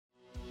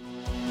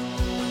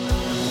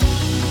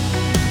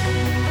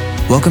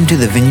Welcome to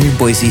the Vineyard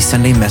Boise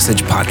Sunday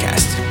Message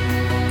Podcast.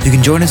 You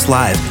can join us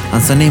live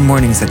on Sunday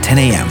mornings at 10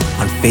 a.m.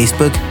 on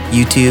Facebook,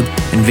 YouTube,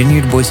 and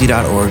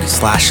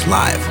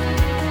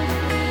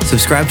vineyardboise.org/live.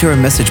 Subscribe to our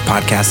message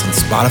podcast on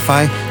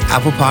Spotify,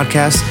 Apple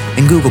Podcasts,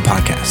 and Google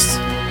Podcasts.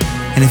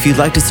 And if you'd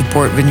like to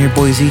support Vineyard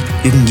Boise,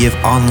 you can give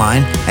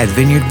online at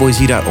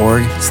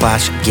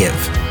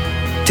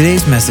vineyardboise.org/give.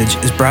 Today's message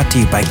is brought to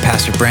you by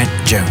Pastor Brent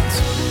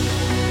Jones.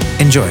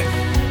 Enjoy.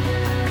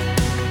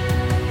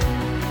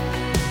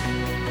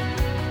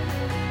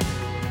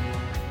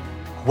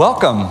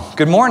 Welcome.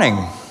 Good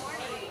morning.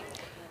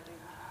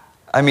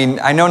 I mean,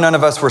 I know none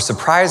of us were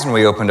surprised when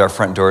we opened our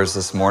front doors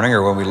this morning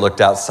or when we looked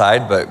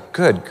outside, but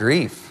good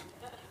grief.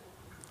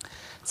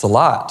 It's a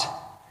lot.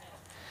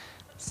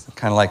 It's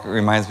kind of like, it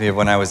reminds me of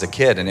when I was a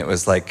kid and it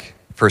was like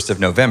 1st of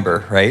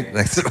November, right?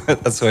 That's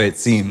the way it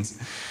seems.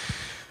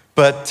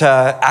 But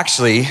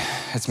actually,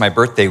 it's my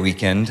birthday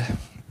weekend.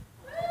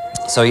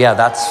 So yeah,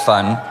 that's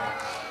fun.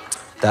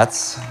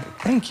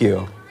 Thank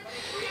you.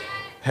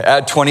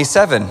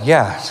 27,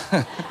 yeah.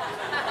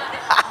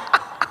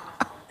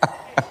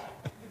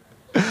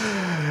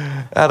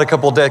 Add a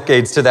couple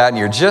decades to that and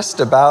you're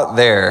just about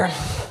there.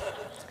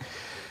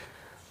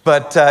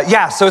 But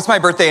yeah, so it's my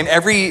birthday,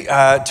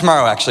 and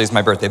tomorrow actually is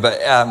my birthday, but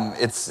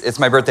it's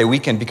my birthday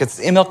weekend because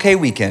it's MLK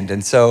weekend,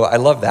 and so I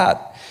love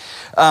that.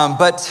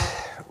 But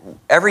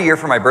every year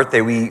for my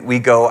birthday, we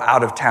go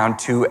out of town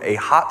to a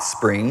hot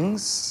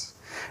springs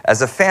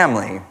as a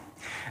family.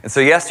 And so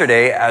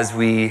yesterday, as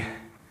we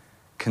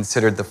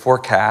considered the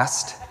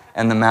forecast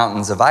and the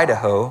mountains of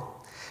Idaho,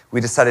 we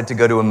decided to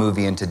go to a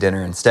movie and to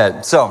dinner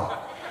instead. So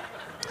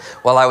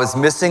while I was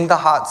missing the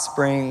hot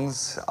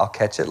springs, I'll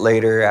catch it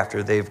later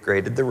after they've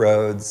graded the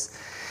roads,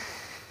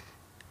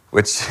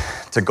 which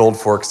to Gold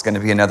Fork is going to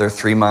be another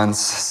 3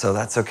 months, so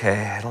that's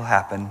okay. It'll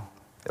happen.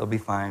 It'll be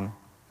fine.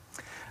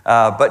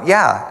 But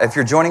yeah, if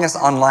you're joining us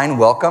online,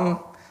 welcome.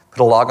 Put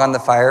a log on the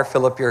fire,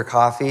 fill up your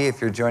coffee. If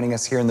you're joining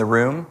us here in the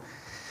room,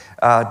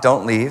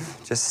 don't leave,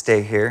 just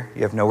stay here.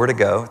 You have nowhere to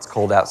go. It's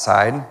cold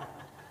outside.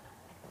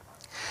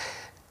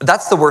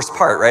 That's the worst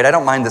part, right? I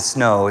don't mind the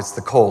snow, it's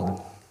the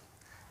cold.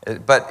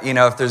 But you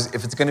know, if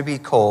it's gonna be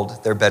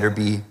cold, there better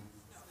be,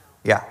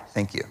 yeah,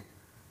 thank you.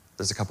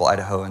 There's a couple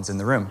Idahoans in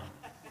the room.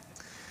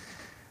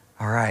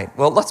 All right,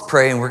 well, let's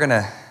pray, and we're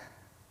gonna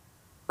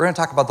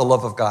talk about the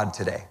love of God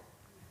today.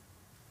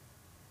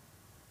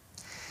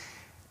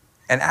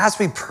 And as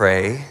we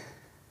pray,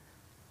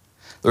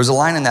 there was a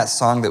line in that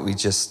song that we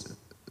just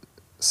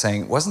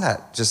sang. Wasn't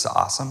that just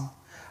awesome?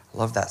 I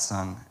love that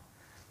song.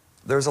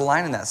 There's a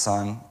line in that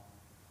song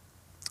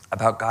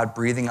about God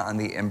breathing on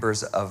the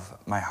embers of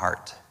my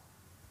heart.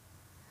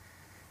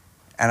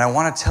 And I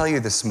want to tell you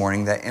this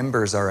morning that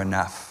embers are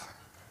enough.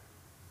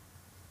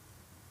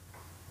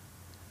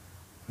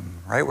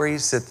 Right where you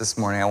sit this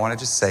morning, I want to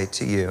just say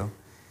to you,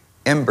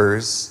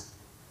 embers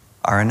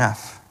are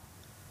enough.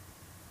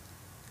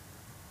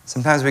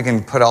 Sometimes we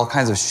can put all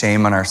kinds of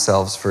shame on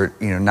ourselves for,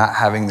 not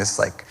having this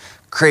like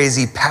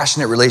crazy,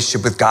 passionate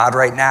relationship with God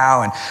right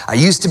now. And I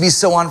used to be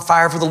so on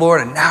fire for the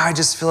Lord, and now I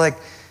just feel like,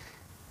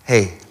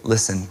 hey,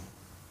 listen,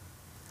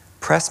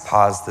 press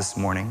pause this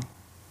morning.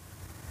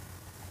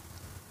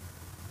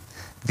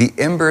 The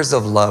embers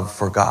of love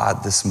for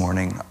God this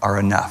morning are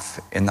enough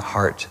in the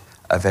heart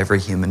of every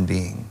human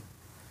being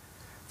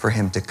for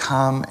him to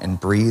come and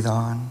breathe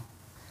on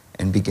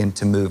and begin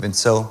to move. And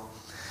so,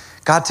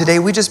 God, today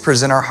we just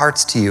present our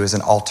hearts to you as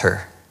an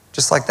altar,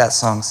 just like that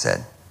song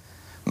said.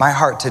 My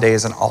heart today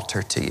is an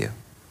altar to you.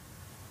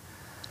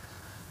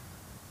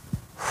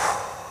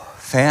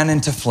 Fan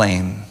into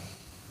flame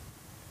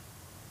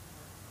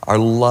our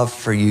love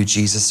for you,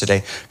 Jesus,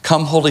 today.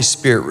 Come, Holy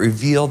Spirit,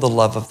 reveal the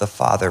love of the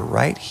Father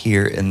right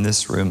here in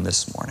this room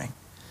this morning,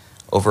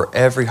 over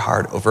every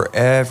heart, over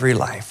every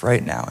life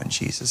right now in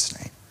Jesus'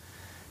 name.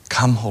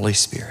 Come, Holy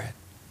Spirit.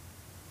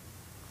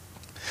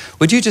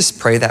 Would you just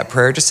pray that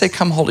prayer? Just say,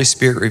 come, Holy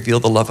Spirit, reveal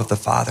the love of the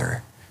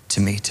Father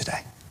to me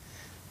today.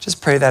 Just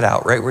pray that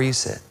out right where you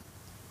sit.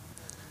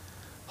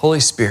 Holy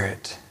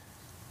Spirit,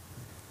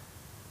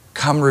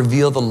 come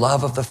reveal the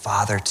love of the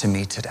Father to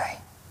me today.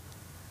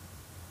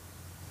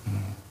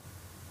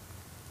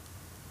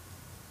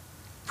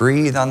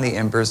 Breathe on the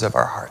embers of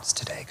our hearts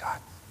today, God.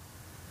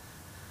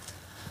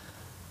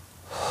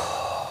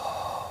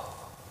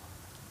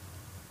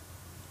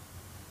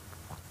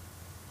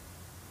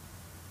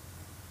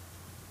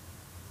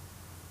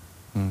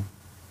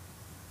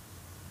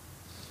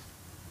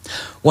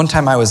 One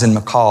time I was in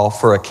McCall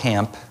for a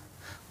camp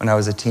when I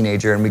was a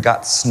teenager, and we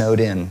got snowed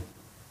in.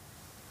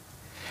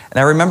 And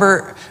I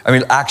remember,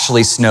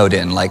 actually snowed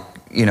in, like,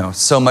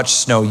 so much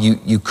snow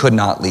you could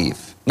not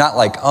leave. Not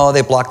like, oh,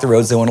 they blocked the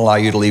roads, they won't allow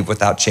you to leave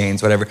without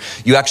chains, whatever.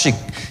 You actually,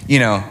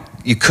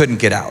 you couldn't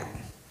get out.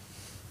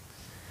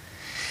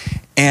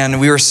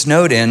 And we were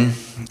snowed in,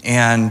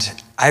 and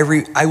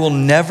I will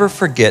never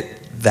forget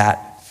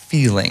that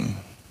feeling.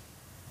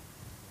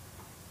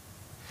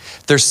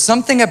 There's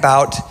something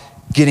about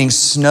getting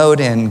snowed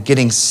in,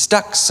 getting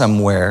stuck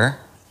somewhere,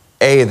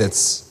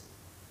 that's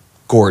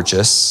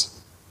gorgeous,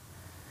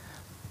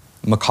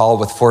 McCall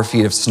with 4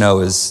 feet of snow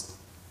is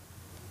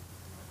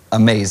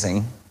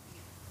amazing.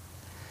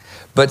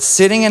 But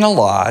sitting in a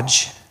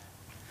lodge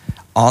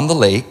on the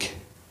lake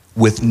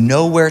with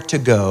nowhere to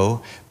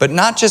go, but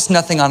not just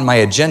nothing on my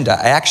agenda.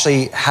 I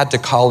actually had to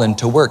call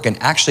into work,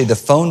 and actually the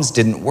phones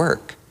didn't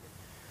work.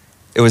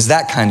 It was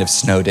that kind of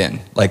snowed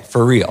in, like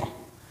for real.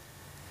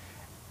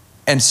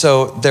 And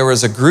so there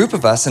was a group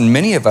of us, and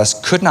many of us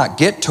could not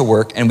get to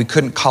work, and we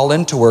couldn't call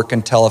into work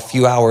until a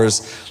few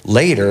hours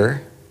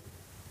later.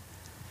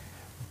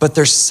 But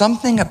there's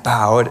something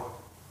about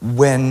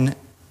when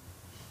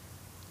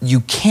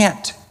you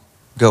can't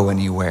go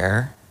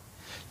anywhere,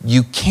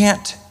 you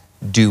can't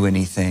do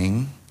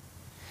anything,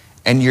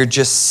 and you're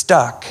just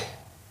stuck,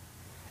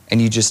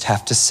 and you just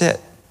have to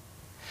sit.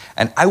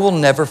 And I will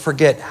never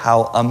forget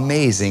how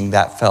amazing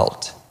that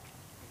felt.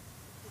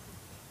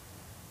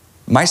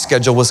 My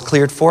schedule was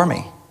cleared for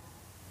me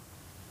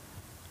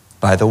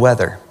by the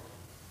weather.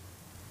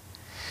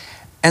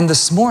 And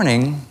this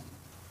morning,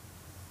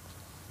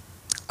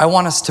 I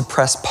want us to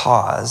press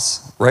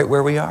pause right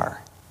where we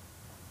are.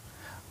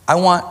 I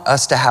want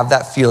us to have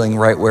that feeling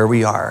right where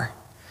we are.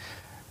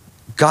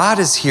 God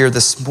is here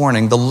this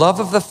morning. The love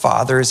of the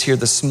Father is here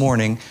this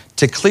morning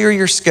to clear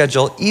your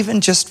schedule,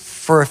 even just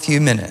for a few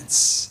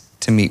minutes,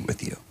 to meet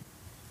with you,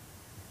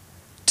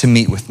 to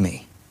meet with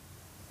me.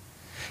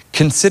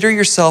 Consider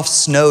yourself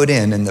snowed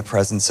in the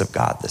presence of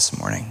God this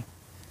morning.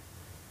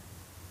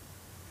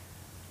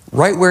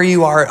 Right where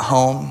you are at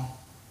home,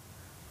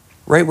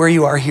 right where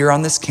you are here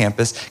on this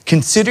campus,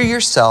 consider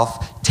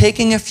yourself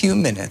taking a few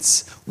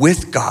minutes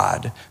with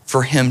God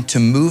for Him to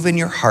move in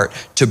your heart,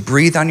 to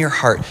breathe on your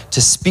heart,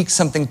 to speak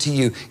something to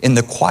you in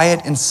the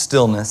quiet and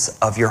stillness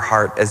of your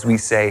heart as we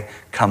say,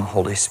 "Come,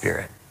 Holy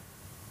Spirit."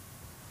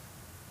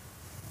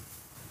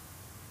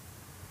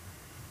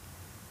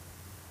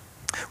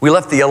 We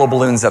left the yellow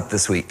balloons up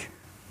this week.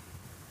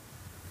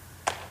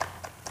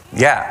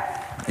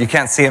 Yeah, you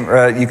can't see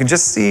them. You can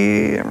just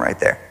see them right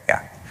there.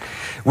 Yeah.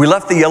 We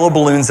left the yellow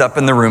balloons up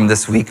in the room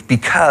this week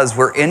because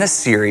we're in a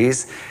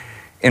series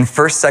in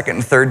 1st, 2nd,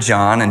 and 3rd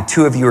John, and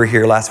 2 of you were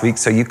here last week,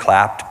 so you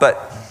clapped,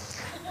 but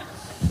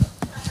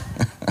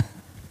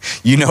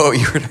you know what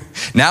you were.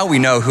 Now we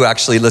know who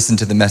actually listened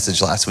to the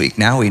message last week.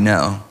 Now we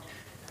know.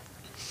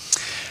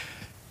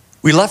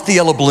 We left the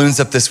yellow balloons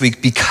up this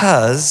week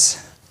because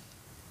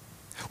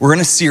we're in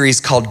a series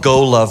called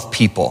Go Love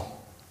People.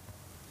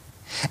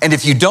 And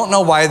if you don't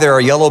know why there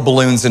are yellow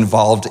balloons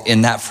involved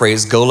in that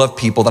phrase, go love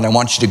people, then I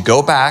want you to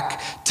go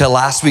back to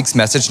last week's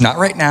message, not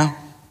right now.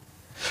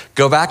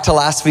 Go back to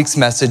last week's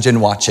message and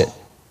watch it.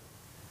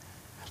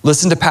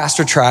 Listen to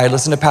Pastor Tri,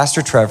 listen to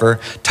Pastor Trevor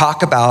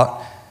talk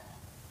about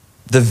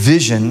the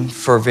vision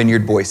for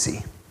Vineyard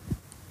Boise.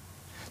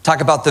 Talk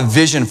about the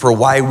vision for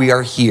why we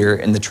are here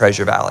in the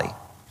Treasure Valley.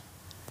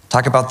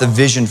 Talk about the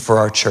vision for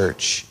our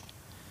church.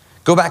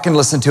 Go back and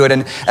listen to it.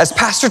 And as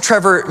Pastor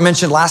Trevor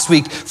mentioned last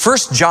week, 1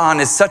 John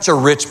is such a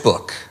rich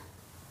book.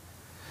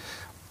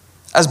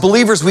 As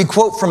believers, we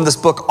quote from this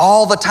book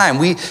all the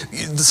time.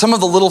 Some of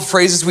the little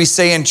phrases we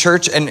say in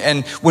church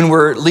and when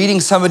we're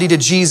leading somebody to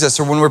Jesus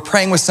or when we're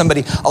praying with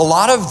somebody, a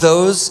lot of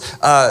those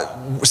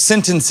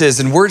sentences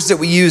and words that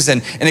we use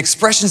and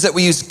expressions that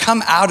we use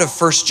come out of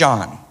 1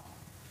 John.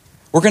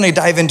 We're going to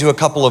dive into a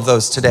couple of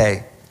those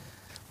today.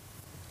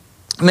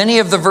 Many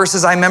of the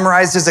verses I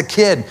memorized as a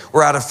kid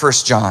were out of 1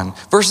 John.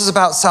 Verses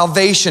about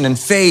salvation and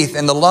faith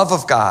and the love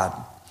of God.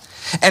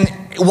 And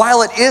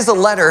while it is a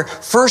letter,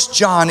 1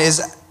 John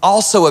is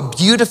also a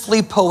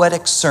beautifully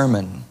poetic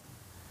sermon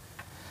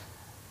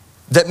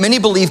that many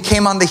believe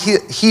came on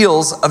the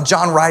heels of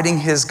John writing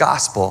his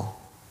gospel.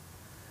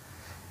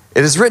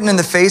 It is written in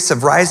the face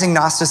of rising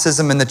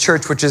Gnosticism in the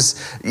church,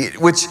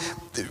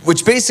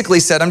 which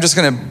basically said, I'm just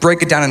going to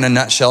break it down in a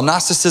nutshell.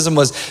 Gnosticism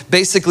was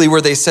basically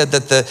where they said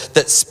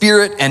that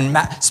spirit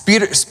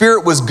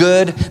was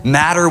good,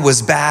 matter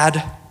was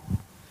bad.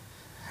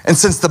 And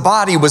since the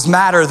body was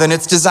matter, then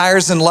its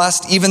desires and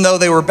lust, even though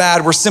they were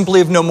bad, were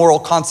simply of no moral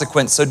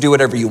consequence, so do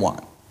whatever you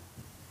want.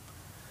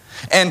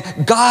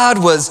 And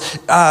God was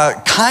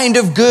kind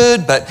of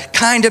good, but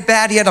kind of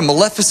bad. He had a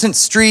maleficent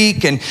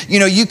streak, and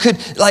you could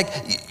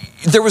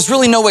there was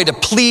really no way to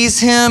please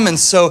him, and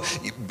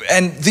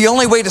the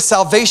only way to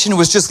salvation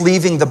was just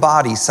leaving the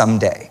body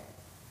someday.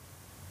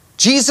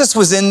 Jesus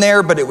was in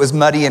there, but it was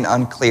muddy and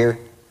unclear.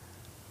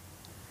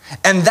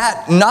 And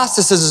that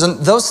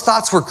Gnosticism, those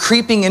thoughts were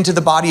creeping into the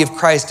body of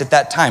Christ at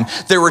that time.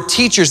 There were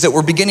teachers that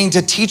were beginning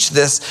to teach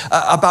this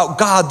about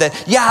God, that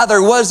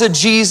there was a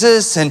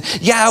Jesus, and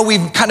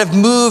we've kind of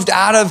moved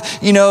out of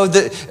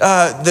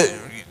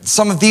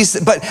some of these,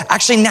 but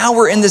actually now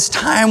we're in this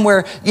time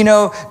where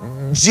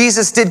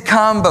Jesus did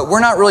come, but we're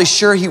not really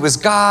sure he was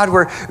God.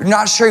 We're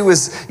not sure he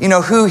was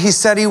who he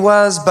said he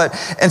was.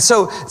 And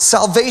so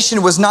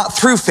salvation was not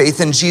through faith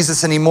in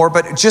Jesus anymore,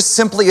 but just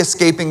simply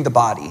escaping the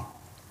body.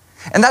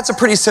 And that's a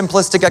pretty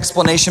simplistic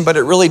explanation, but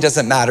it really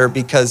doesn't matter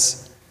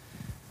because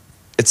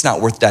it's not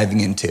worth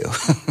diving into.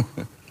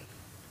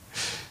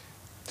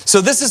 So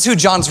this is who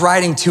John's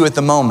writing to at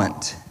the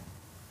moment.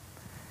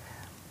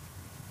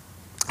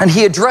 And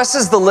he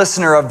addresses the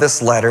listener of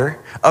this letter,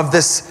 of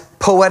this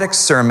poetic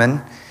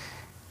sermon,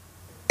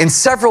 in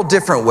several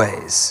different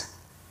ways.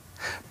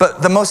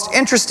 But the most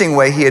interesting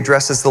way he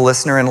addresses the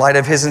listener in light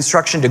of his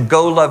instruction to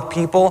go love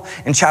people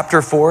in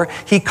chapter 4,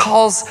 he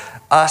calls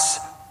us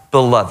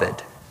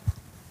beloved.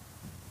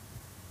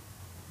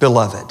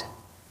 Beloved.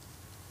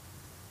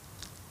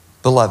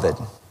 Beloved.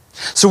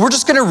 So we're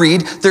just going to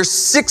read, there's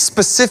 6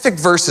 specific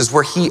verses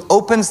where he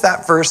opens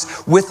that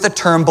verse with the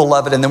term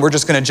beloved, and then we're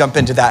just going to jump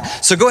into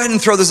that. So go ahead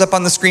and throw those up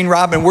on the screen,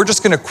 Rob, and we're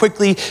just going to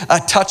quickly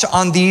touch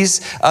on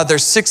these.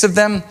 There's 6 of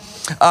them.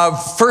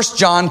 1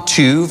 John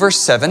 2, verse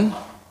 7.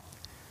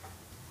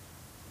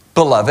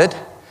 Beloved,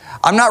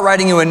 I'm not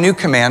writing you a new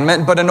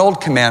commandment, but an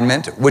old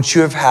commandment, which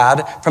you have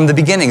had from the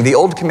beginning. The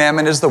old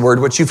commandment is the word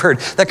which you've heard.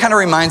 That kind of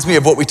reminds me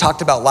of what we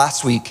talked about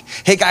last week.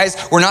 Hey guys,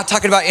 we're not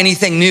talking about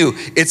anything new.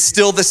 It's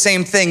still the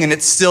same thing, and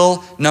it's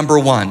still number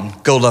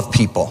 1, go love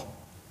people.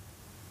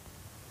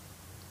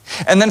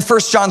 And then 1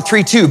 John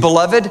 3:2,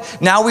 beloved,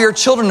 now we are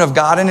children of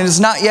God, and it has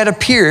not yet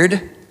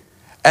appeared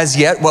as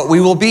yet what we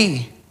will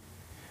be.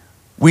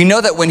 We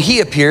know that when he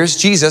appears,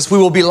 Jesus, we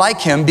will be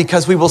like him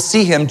because we will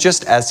see him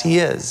just as he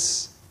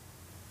is.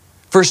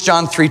 1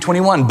 John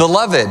 3:21,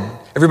 beloved,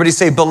 everybody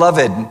say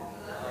beloved.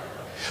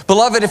 Beloved.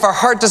 Beloved, if our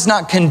heart does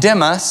not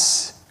condemn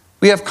us,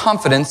 we have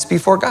confidence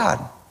before God.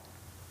 All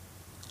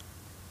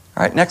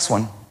right, next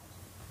one.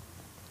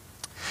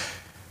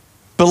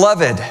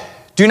 Beloved,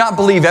 do not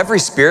believe every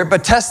spirit,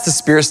 but test the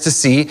spirits to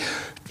see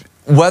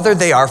whether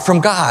they are from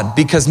God,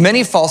 because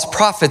many false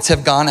prophets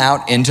have gone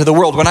out into the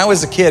world. When I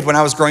was a kid, when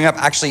I was growing up,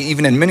 actually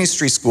even in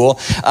ministry school,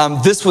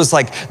 this was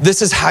like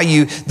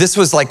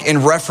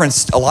in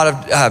reference, a lot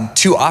of,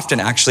 too often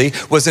actually,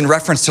 was in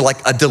reference to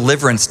like a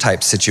deliverance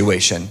type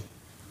situation.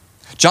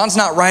 John's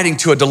not writing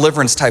to a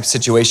deliverance type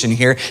situation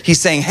here. He's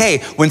saying, hey,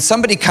 when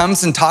somebody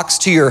comes and talks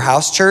to your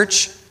house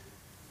church,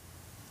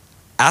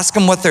 ask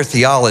them what their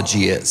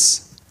theology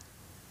is.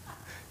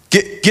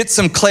 Get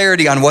some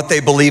clarity on what they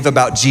believe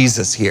about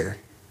Jesus here.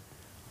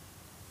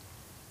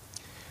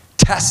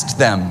 Test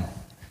them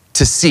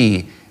to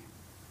see,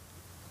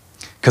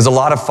 because a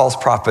lot of false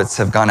prophets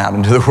have gone out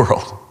into the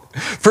world.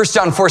 1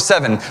 John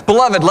 4:7,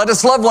 beloved, let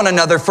us love one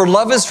another, for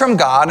love is from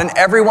God, and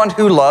everyone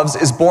who loves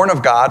is born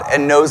of God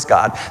and knows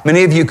God.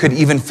 Many of you could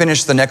even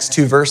finish the next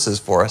 2 verses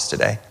for us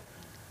today.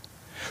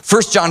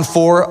 1 John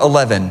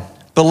 4:11,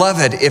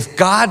 beloved, if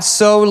God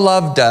so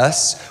loved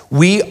us,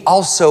 we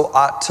also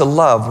ought to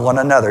love one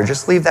another.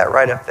 Just leave that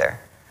right up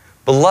there.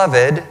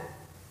 Beloved,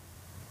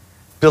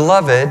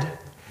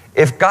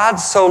 if God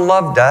so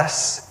loved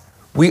us,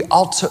 we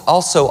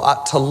also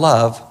ought to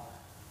love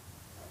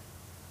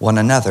one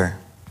another.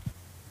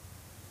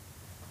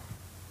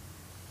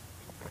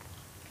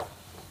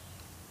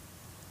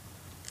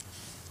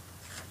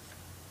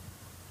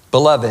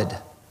 Beloved,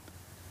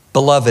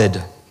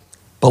 beloved,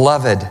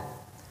 beloved.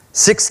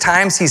 6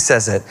 times he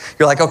says it.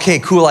 You're like, okay,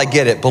 cool, I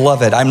get it.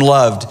 Beloved, I'm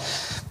loved.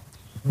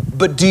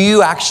 But do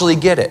you actually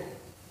get it?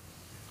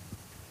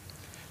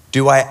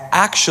 Do I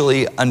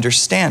actually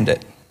understand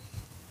it?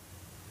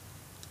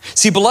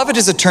 See, beloved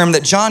is a term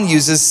that John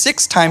uses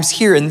 6 times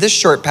here in this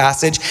short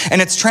passage, and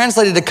it's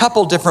translated a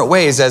couple different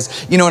ways.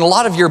 As you know, in a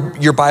lot of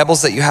your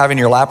Bibles that you have in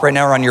your lap right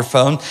now or on your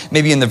phone,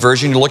 maybe in the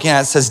version you're looking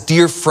at, it says,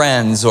 dear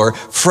friends, or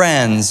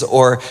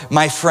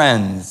my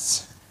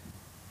friends.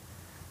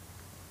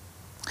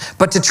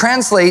 But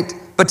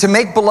to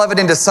make beloved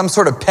into some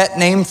sort of pet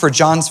name for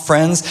John's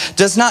friends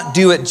does not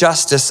do it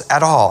justice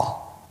at all.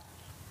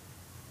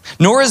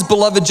 Nor is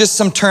beloved just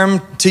some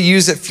term to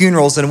use at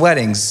funerals and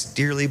weddings,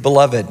 dearly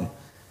beloved.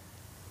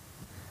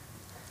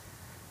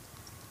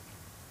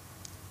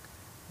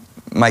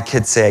 My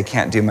kids say I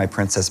can't do my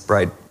Princess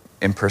Bride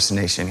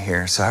impersonation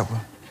here, so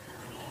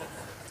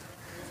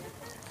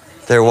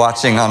they're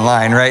watching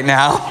online right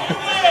now.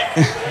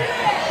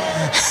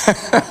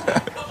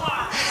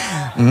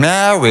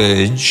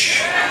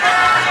 Marriage.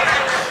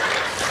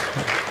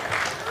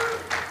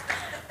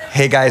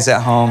 Hey guys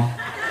at home,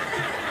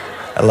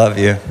 I love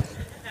you.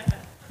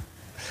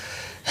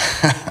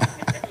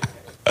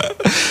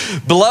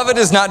 Beloved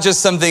is not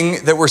just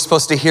something that we're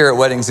supposed to hear at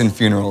weddings and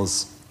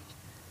funerals.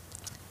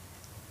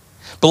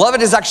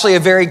 Beloved is actually a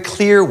very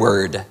clear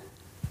word.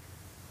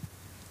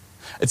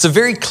 It's a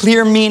very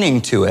clear meaning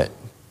to it.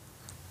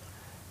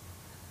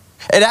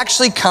 It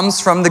actually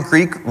comes from the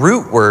Greek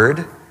root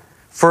word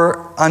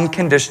for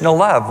unconditional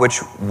love,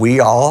 which we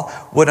all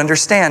would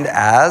understand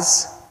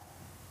as,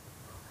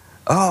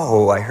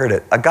 oh, I heard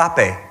it,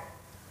 agape.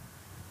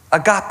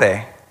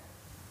 Agape.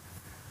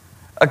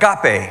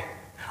 Agape.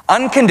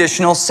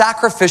 Unconditional,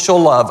 sacrificial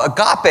love.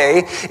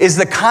 Agape is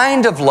the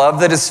kind of love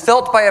that is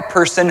felt by a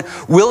person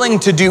willing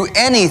to do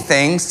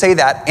anything, say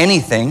that,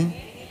 anything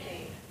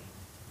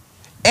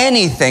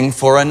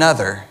for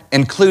another,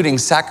 including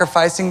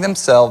sacrificing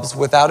themselves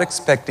without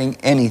expecting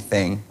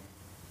anything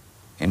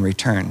in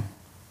return.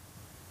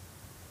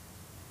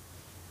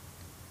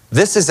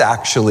 This is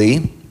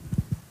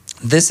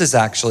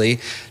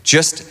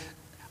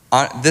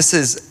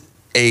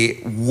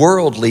a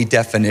worldly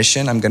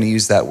definition. I'm going to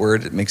use that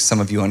word. It makes some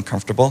of you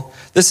uncomfortable.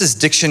 This is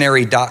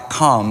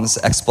dictionary.com's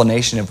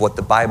explanation of what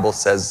the Bible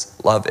says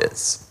love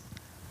is.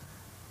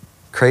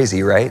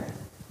 Crazy, right?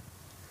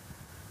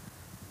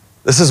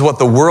 This is what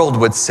the world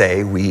would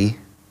say we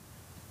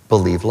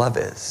believe love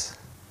is.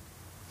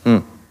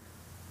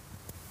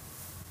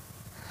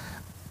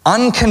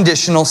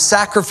 Unconditional,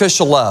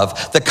 sacrificial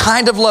love, the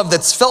kind of love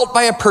that's felt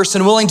by a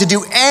person willing to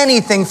do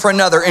anything for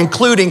another,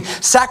 including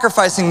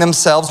sacrificing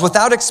themselves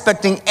without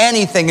expecting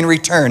anything in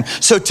return.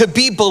 So to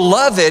be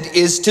beloved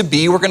is to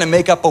be, we're going to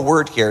make up a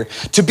word here.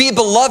 To be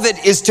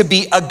beloved is to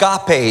be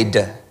agaped.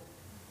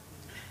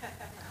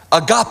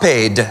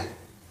 Agaped.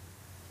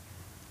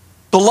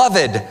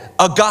 Beloved,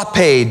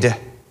 agaped.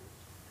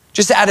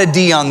 Just add a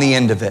D on the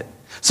end of it.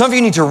 Some of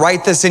you need to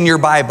write this in your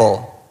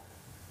Bible.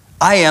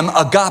 I am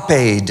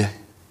agaped.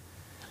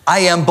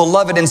 I am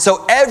beloved. And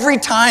so every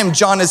time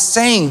John is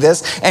saying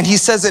this, and he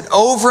says it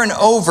over and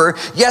over,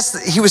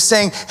 yes, he was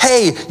saying,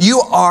 hey,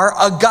 you are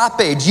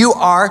agaped. You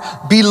are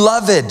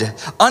beloved,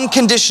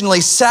 unconditionally,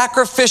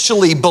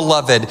 sacrificially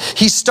beloved.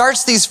 He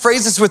starts these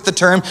phrases with the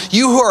term,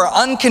 you who are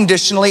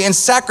unconditionally and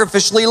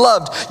sacrificially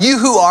loved. You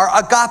who are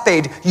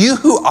agaped. You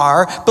who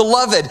are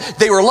beloved.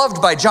 They were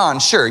loved by John,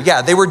 sure.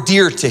 Yeah, they were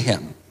dear to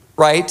him,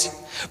 right?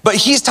 But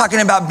he's talking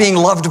about being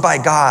loved by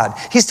God.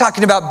 He's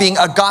talking about being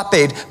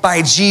agaped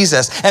by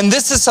Jesus. And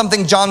this is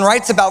something John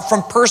writes about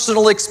from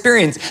personal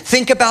experience.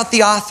 Think about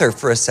the author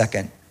for a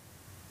second.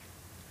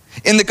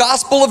 In the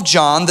Gospel of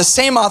John, the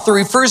same author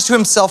refers to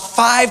himself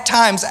 5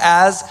 times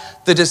as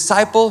the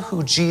disciple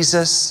who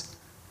Jesus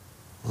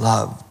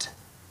loved.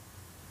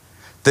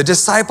 The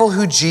disciple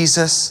who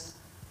Jesus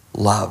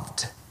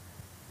loved.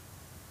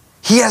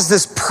 He has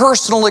this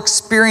personal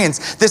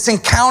experience, this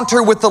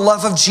encounter with the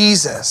love of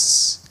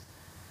Jesus.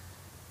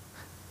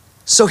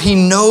 So he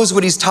knows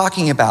what he's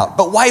talking about.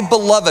 But why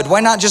beloved? Why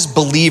not just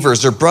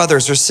believers or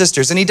brothers or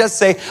sisters? And he does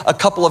say a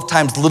couple of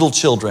times little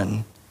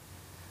children.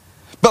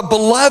 But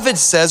beloved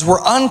says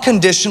we're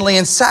unconditionally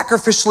and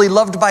sacrificially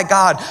loved by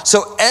God.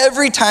 So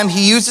every time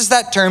he uses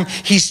that term,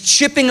 he's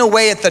chipping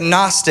away at the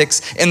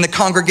Gnostics in the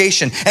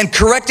congregation and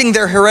correcting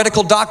their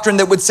heretical doctrine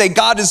that would say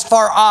God is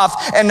far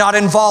off and not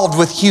involved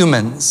with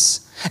humans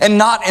and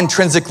not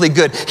intrinsically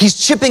good. He's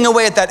chipping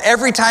away at that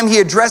every time he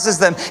addresses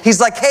them.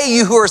 He's like, hey,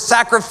 you who are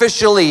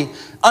sacrificially,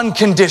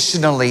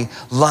 unconditionally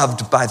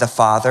loved by the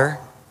Father.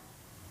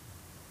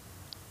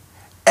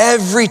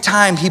 Every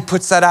time he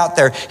puts that out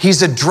there,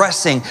 he's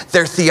addressing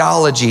their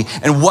theology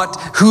and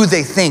who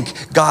they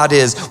think God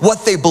is,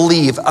 what they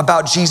believe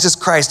about Jesus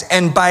Christ.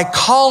 And by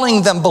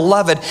calling them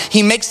beloved,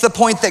 he makes the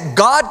point that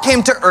God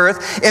came to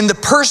earth in the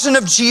person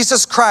of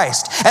Jesus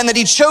Christ, and that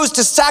he chose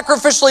to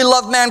sacrificially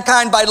love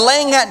mankind by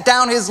laying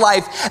down his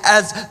life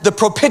as the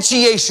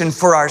propitiation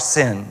for our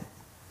sin,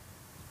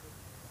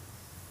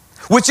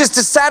 which is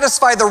to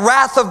satisfy the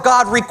wrath of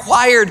God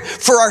required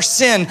for our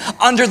sin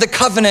under the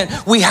covenant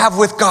we have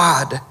with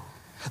God,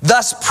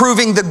 thus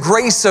proving the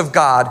grace of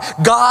God.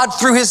 God,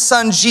 through his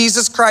Son,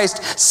 Jesus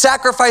Christ,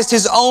 sacrificed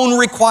his own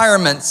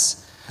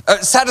requirements,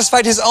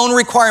 satisfied his own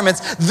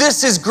requirements.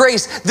 This is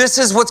grace. This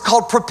is what's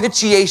called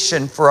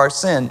propitiation for our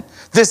sin.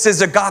 This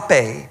is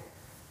agape.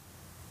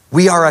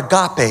 We are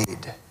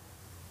agaped.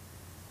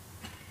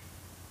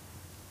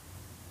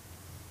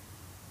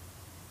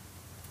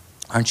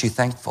 Aren't you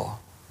thankful?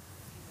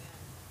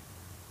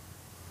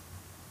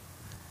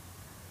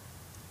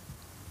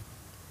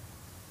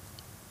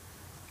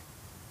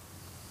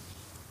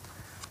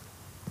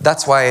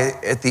 That's why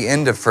at the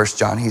end of 1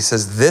 John, he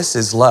says, this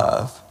is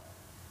love,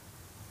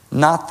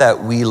 not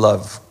that we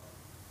love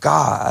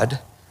God,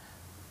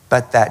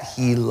 but that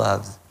he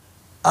loved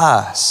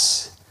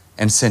us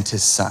and sent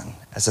his Son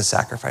as a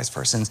sacrifice for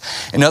our sins.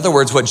 In other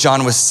words, what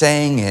John was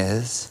saying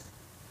is,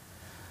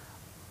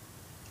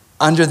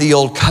 under the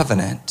old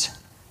covenant,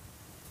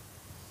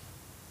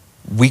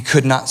 we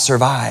could not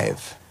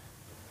survive.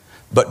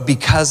 But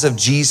because of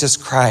Jesus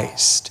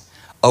Christ,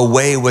 a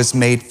way was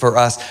made for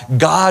us.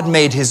 God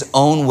made his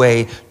own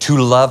way to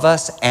love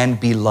us and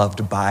be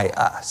loved by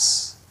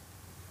us.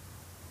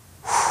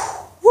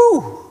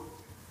 Woo.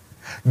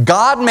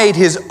 God made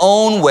his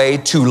own way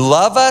to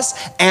love us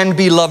and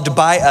be loved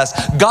by us.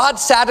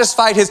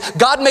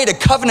 God made a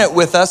covenant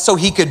with us so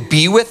he could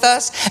be with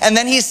us, and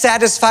then he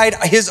satisfied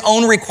his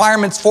own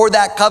requirements for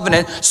that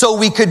covenant so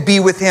we could be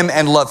with him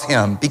and love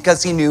him,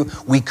 because he knew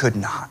we could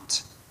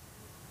not.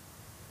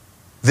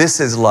 This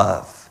is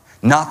love.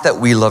 Not that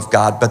we love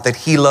God, but that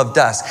he loved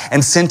us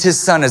and sent his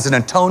Son as an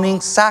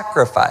atoning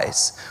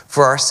sacrifice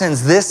for our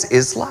sins. This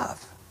is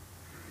love.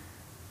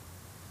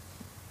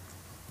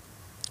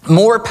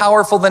 More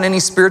powerful than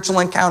any spiritual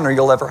encounter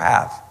you'll ever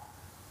have.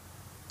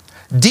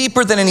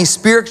 Deeper than any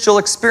spiritual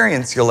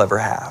experience you'll ever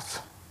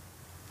have.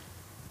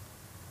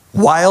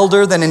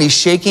 Wilder than any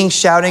shaking,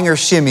 shouting, or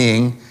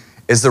shimmying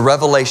is the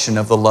revelation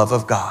of the love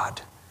of God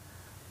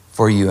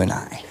for you and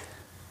I.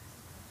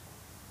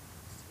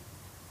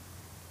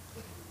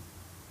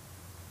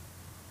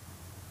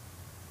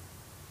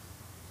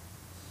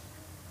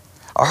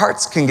 Our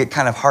hearts can get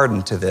kind of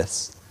hardened to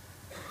this.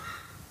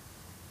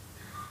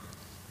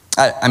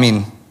 I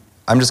mean,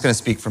 I'm just going to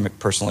speak from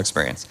personal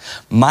experience.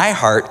 My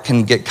heart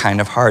can get kind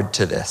of hard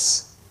to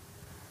this.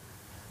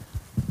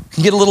 It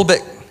can get a little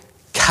bit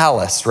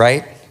callous,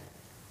 right?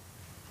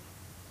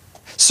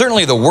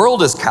 Certainly the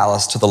world is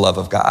callous to the love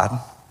of God.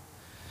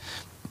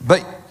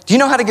 But do you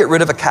know how to get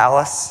rid of a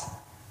callus?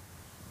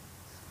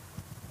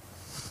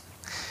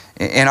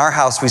 In our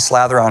house, we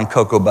slather on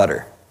cocoa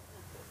butter.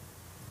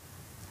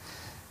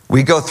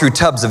 We go through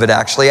tubs of it,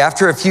 actually.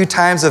 After a few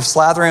times of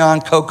slathering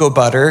on cocoa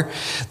butter,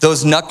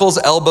 those knuckles,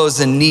 elbows,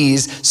 and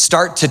knees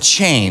start to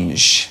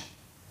change.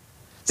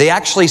 They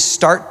actually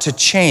start to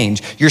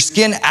change. Your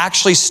skin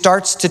actually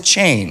starts to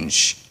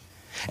change.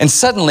 And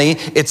suddenly,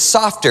 it's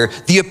softer.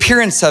 The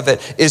appearance of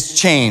it is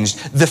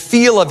changed. The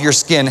feel of your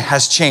skin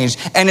has changed.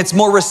 And it's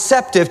more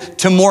receptive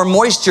to more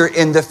moisture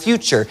in the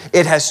future.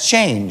 It has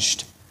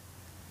changed.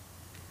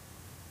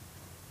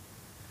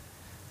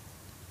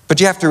 But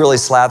you have to really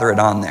slather it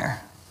on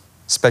there,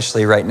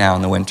 especially right now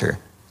in the winter.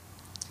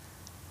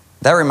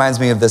 That reminds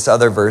me of this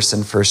other verse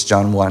in 1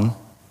 John 1,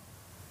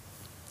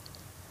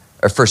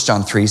 or 1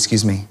 John 3,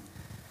 excuse me.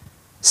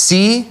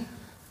 See,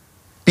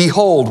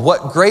 behold,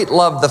 what great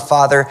love the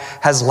Father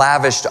has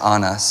lavished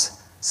on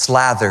us,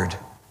 slathered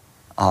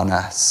on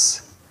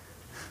us.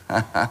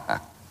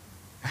 That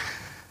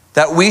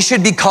we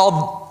should be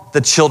called the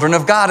children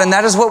of God, and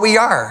that is what we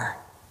are.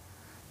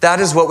 That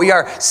is what we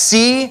are.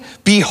 See,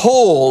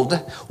 behold,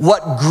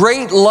 what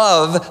great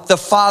love the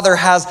Father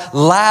has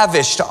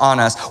lavished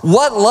on us.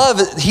 What love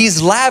He's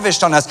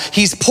lavished on us.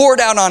 He's poured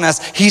out on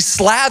us. He's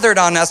slathered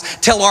on us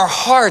till our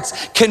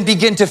hearts can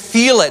begin to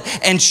feel it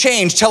and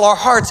change, till our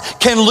hearts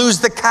can lose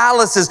the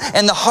calluses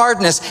and the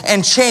hardness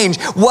and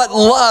change. What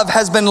love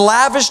has been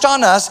lavished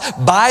on us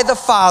by the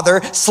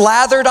Father,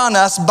 slathered on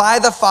us by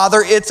the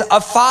Father. It's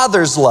a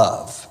Father's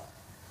love.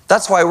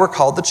 That's why we're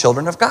called the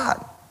children of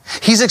God.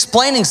 He's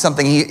explaining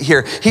something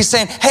here. He's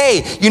saying,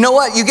 hey, you know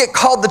what? You get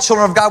called the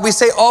children of God. We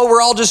say, oh,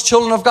 we're all just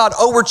children of God.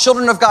 Oh, we're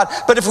children of God.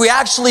 But if we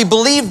actually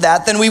believe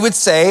that, then we would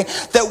say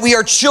that we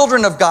are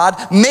children of God,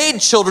 made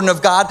children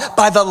of God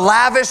by the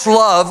lavish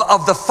love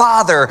of the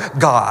Father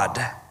God.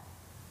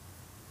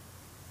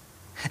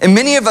 And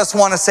many of us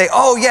want to say,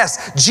 oh,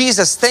 yes,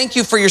 Jesus, thank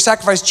you for your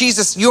sacrifice.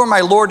 Jesus, you are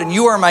my Lord and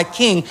you are my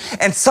King.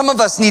 And some of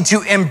us need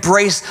to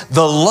embrace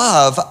the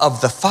love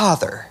of the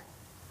Father.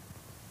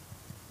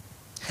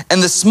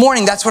 And this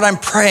morning, that's what I'm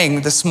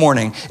praying this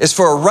morning, is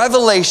for a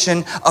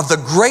revelation of the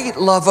great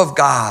love of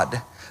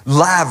God,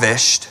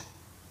 lavished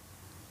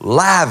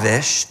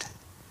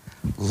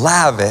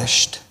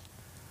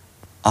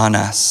on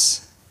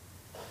us.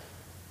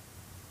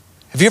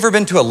 Have you ever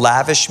been to a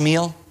lavish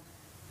meal?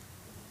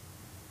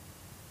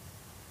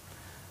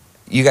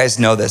 You guys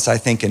know this, I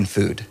think, in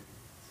food.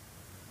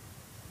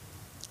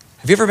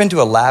 Have you ever been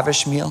to a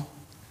lavish meal?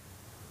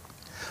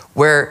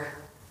 Where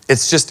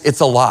it's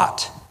a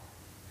lot.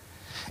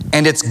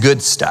 And it's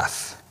good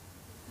stuff.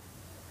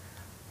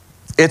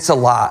 It's a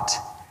lot.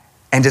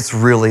 And it's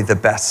really the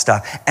best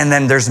stuff. And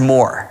then there's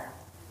more.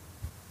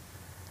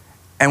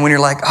 And when you're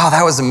like, oh,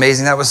 that was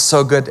amazing. That was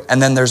so good.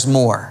 And then there's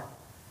more.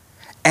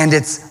 And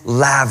it's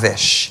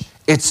lavish.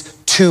 It's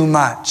too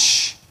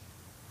much.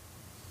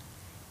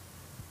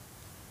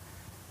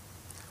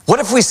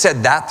 What if we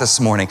said that this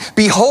morning?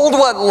 Behold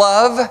what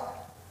love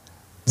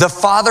the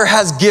Father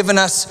has given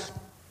us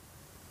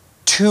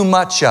too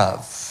much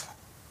of.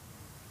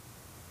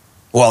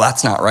 Well,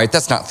 that's not right.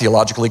 That's not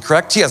theologically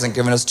correct. He hasn't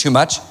given us too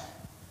much.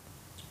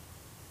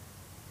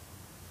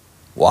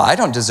 Well, I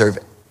don't deserve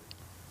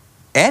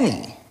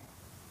any.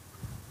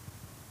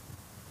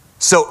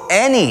 So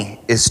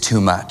any is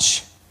too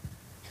much.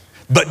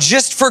 But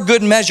just for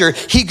good measure,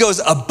 He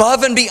goes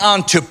above and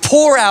beyond to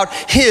pour out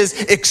His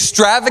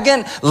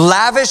extravagant,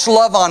 lavish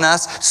love on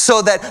us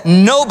so that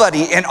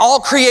nobody in all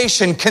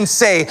creation can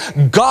say,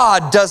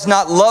 God does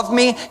not love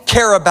me,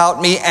 care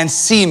about me, and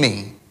see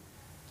me.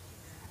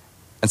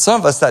 And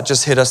some of us, that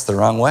just hit us the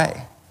wrong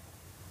way.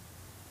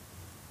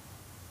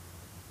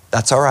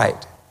 That's all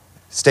right.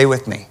 Stay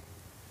with me.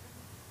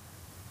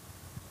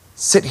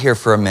 Sit here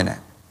for a minute.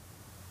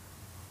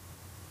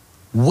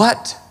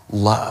 What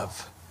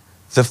love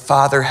the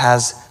Father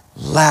has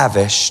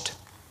lavished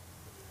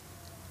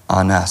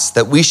on us,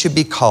 that we should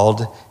be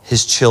called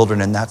His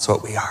children, and that's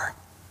what we are.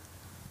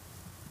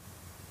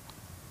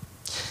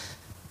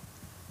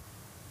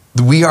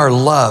 We are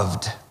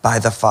loved by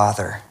the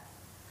Father.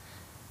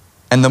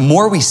 And the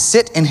more we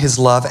sit in His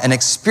love and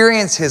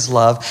experience His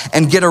love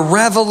and get a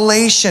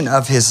revelation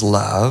of His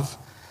love,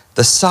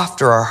 the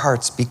softer our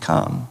hearts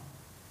become,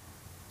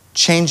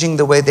 changing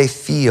the way they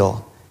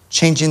feel,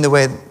 changing the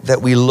way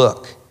that we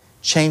look,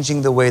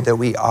 changing the way that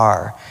we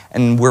are,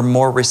 and we're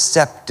more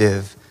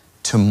receptive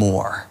to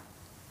more.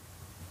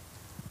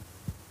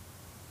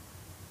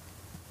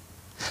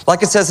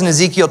 Like it says in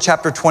Ezekiel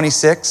chapter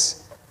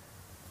 26,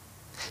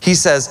 He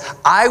says,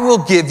 I will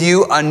give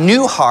you a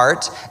new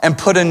heart and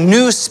put a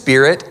new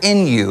spirit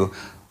in you.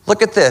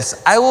 Look at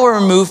this. I will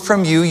remove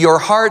from you your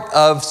heart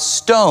of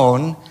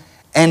stone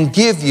and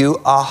give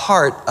you a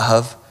heart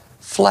of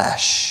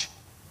flesh.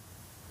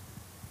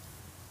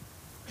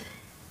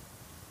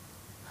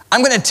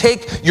 I'm going to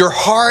take your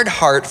hard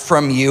heart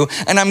from you,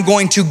 and I'm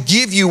going to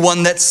give you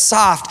one that's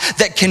soft,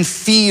 that can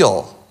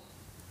feel.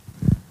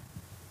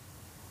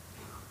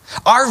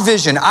 Our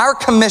vision, our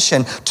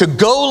commission to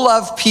go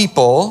love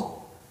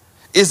people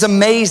is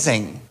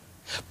amazing.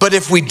 But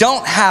if we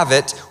don't have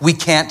it, we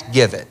can't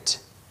give it.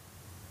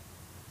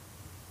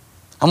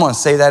 I'm going to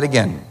say that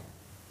again,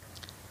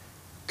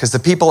 because the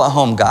people at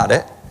home got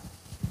it.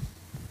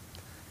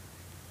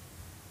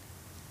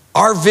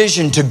 Our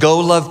vision to go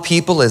love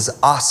people is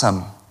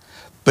awesome,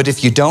 but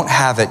if you don't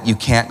have it, you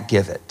can't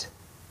give it.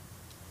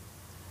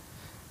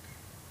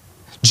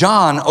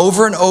 John,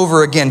 over and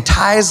over again,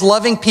 ties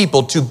loving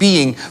people to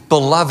being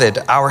beloved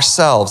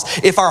ourselves.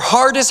 If our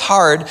heart is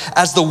hard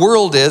as the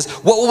world is,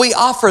 what will we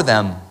offer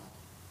them?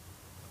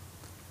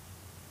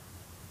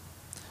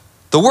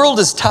 The world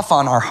is tough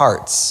on our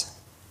hearts.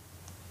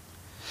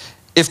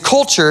 If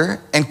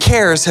culture and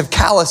cares have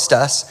calloused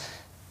us,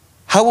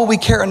 how will we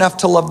care enough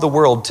to love the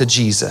world to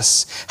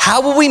Jesus?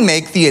 How will we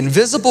make the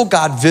invisible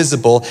God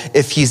visible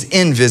if he's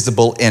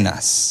invisible in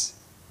us?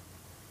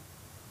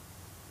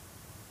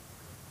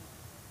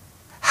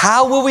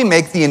 How will we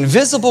make the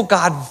invisible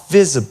God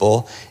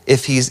visible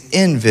if he's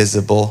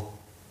invisible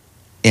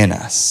in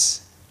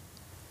us?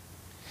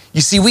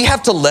 You see, we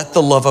have to let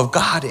the love of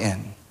God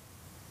in.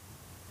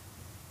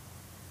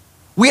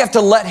 We have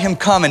to let him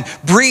come and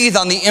breathe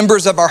on the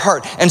embers of our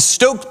heart and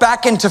stoke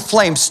back into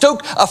flame,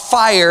 stoke a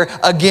fire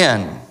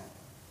again.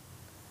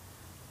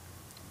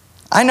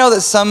 I know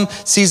that some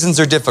seasons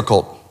are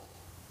difficult.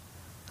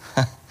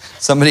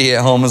 Somebody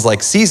at home is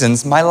like,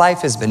 seasons? My life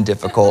has been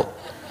difficult.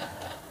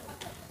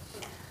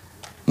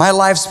 My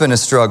life's been a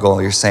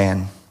struggle, you're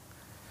saying.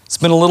 It's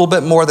been a little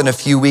bit more than a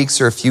few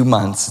weeks or a few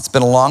months. It's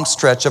been a long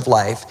stretch of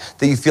life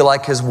that you feel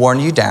like has worn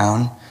you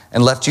down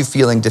and left you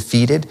feeling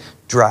defeated,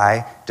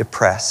 dry,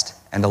 depressed,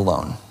 and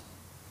alone.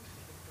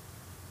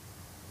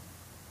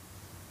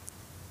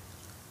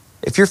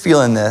 If you're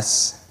feeling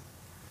this,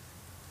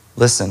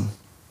 listen.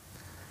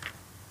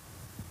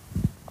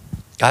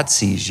 God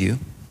sees you.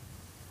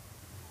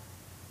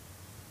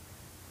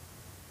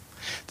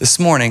 This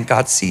morning,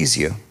 God sees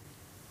you.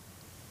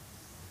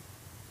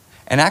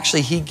 And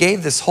actually, he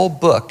gave this whole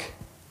book.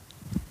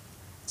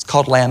 It's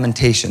called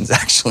Lamentations,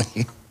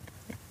 actually.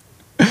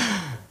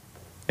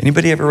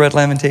 Anybody ever read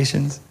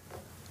Lamentations?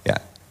 Yeah.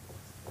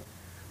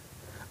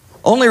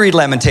 Only read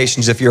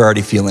Lamentations if you're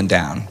already feeling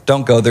down.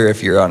 Don't go there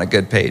if you're on a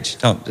good page.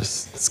 Don't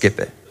just skip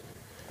it.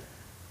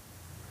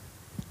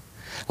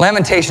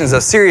 Lamentations, though,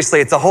 seriously,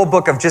 it's a whole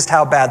book of just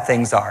how bad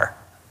things are.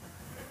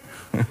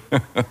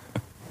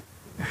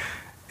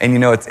 And you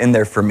know, it's in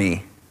there for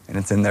me, and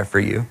it's in there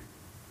for you.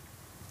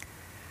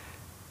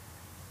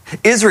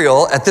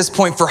 Israel, at this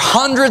point, for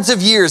hundreds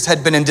of years,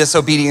 had been in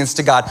disobedience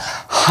to God.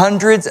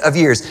 Hundreds of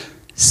years,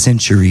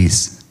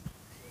 centuries,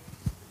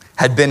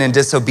 had been in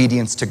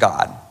disobedience to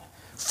God.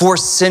 For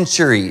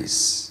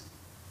centuries.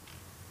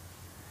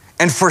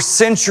 And for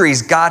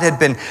centuries, God had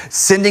been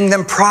sending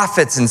them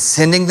prophets and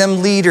sending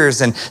them leaders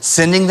and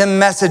sending them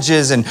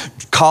messages and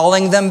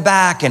calling them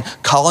back and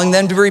calling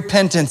them to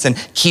repentance and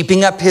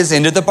keeping up his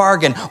end of the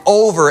bargain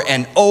over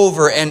and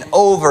over and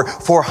over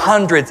for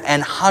hundreds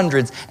and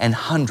hundreds and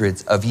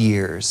hundreds of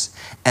years.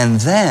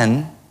 And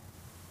then,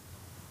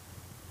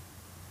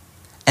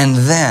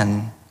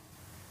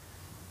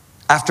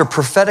 after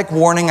prophetic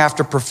warning,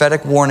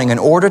 in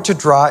order to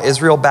draw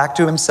Israel back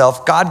to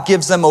himself, God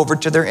gives them over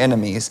to their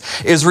enemies.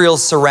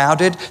 Israel's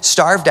surrounded,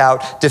 starved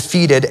out,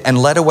 defeated, and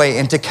led away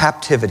into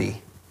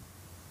captivity,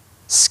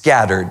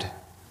 scattered.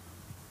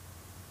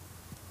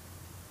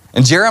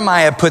 And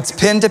Jeremiah puts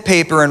pen to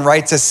paper and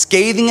writes a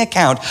scathing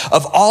account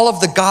of all of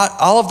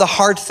the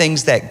hard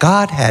things that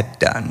God had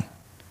done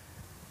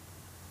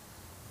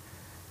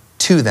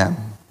to them.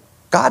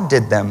 God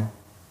did them.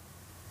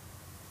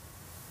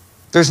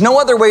 There's no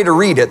other way to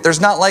read it. There's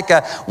not like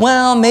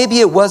well, maybe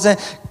it wasn't.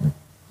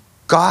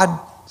 God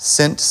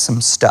sent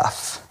some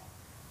stuff.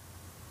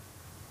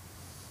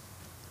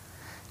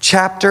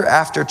 Chapter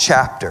after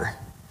chapter.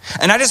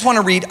 And I just want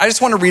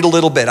to read a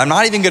little bit. I'm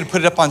not even going to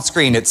put it up on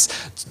screen.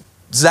 It's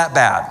that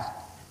bad.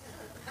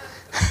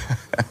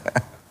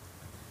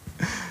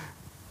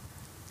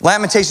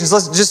 Lamentations,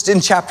 listen, just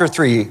in chapter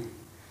 3.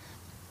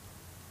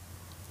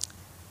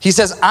 He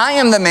says, I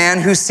am the man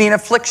who's seen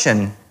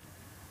affliction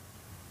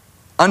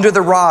under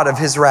the rod of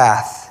his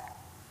wrath.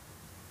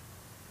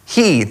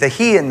 The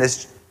he in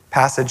this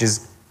passage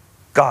is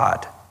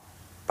God,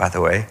 by the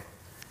way.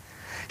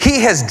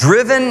 He has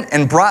driven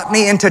and brought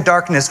me into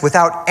darkness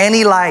without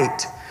any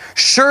light.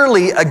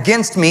 Surely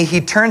against me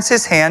he turns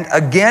his hand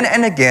again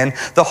and again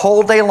the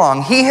whole day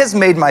long. He has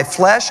made my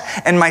flesh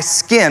and my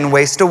skin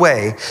waste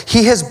away.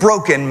 He has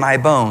broken my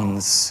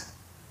bones.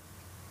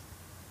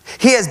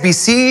 He has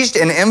besieged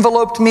and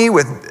enveloped me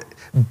with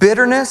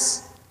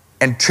bitterness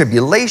and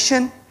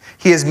tribulation.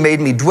 He has made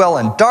me dwell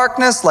in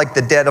darkness like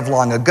the dead of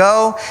long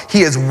ago.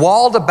 He has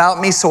walled about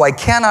me so I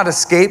cannot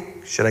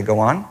escape. Should I go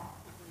on?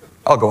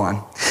 I'll go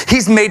on.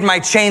 He's made my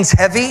chains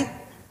heavy.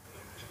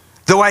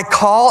 Though I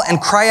call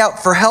and cry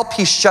out for help,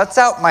 he shuts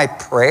out my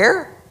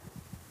prayer.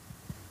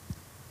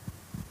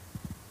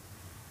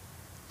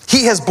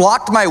 He has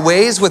blocked my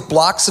ways with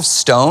blocks of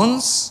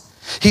stones.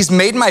 He's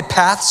made my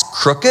paths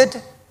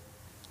crooked.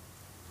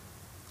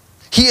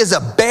 He is a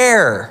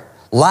bear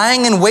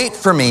lying in wait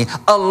for me,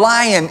 a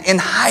lion in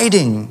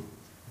hiding.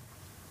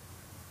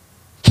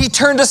 He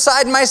turned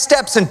aside my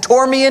steps and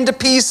tore me into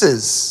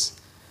pieces.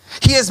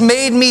 He has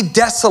made me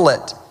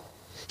desolate.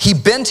 He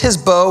bent his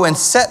bow and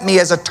set me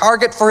as a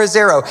target for his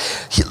arrow.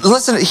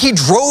 He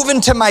drove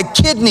into my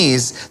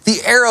kidneys the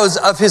arrows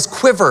of his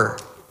quiver.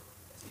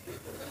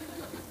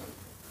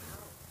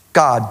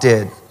 God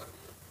did.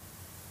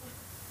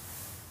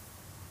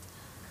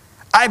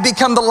 I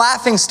become the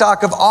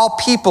laughingstock of all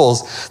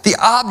peoples, the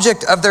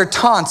object of their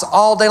taunts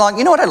all day long.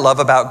 You know what I love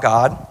about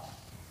God?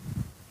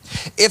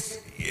 If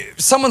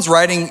someone's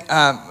writing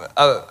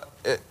a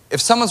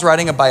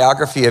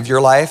biography of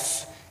your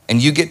life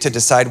and you get to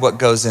decide what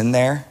goes in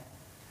there,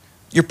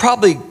 you're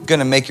probably going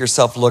to make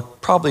yourself look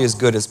probably as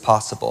good as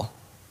possible.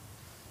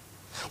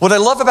 What I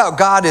love about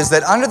God is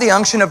that under the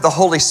unction of the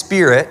Holy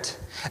Spirit,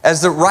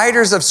 as the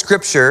writers of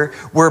Scripture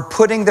were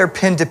putting their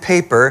pen to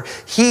paper,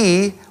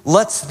 he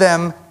lets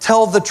them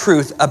tell the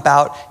truth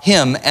about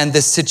him and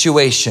this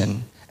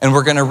situation. And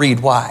we're going to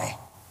read why.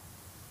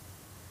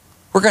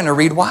 We're going to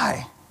read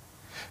why.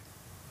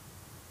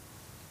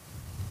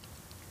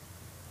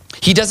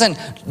 He doesn't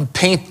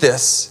paint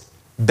this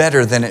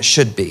better than it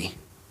should be.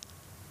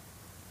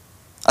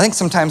 I think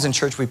sometimes in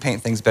church we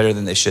paint things better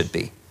than they should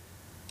be.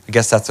 I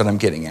guess that's what I'm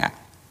getting at.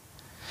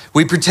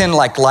 We pretend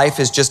like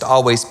life is just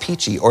always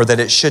peachy or that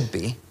it should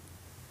be.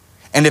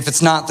 And if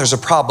it's not, there's a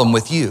problem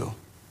with you.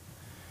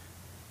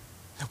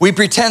 We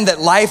pretend that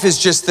life is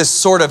just this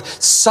sort of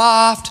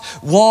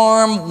soft,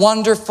 warm,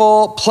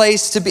 wonderful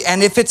place to be.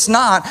 And if it's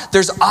not,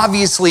 there's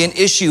obviously an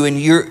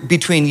issue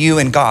between you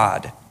and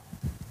God.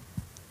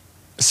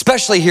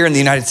 Especially here in the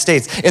United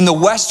States. In the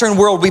Western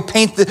world, we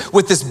paint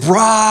with this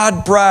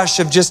broad brush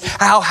of just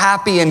how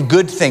happy and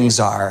good things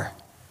are.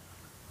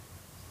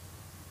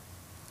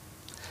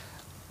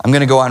 I'm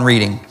going to go on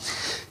reading.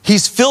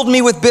 He's filled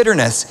me with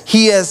bitterness.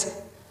 He's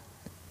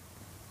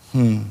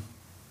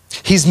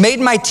made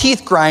my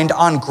teeth grind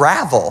on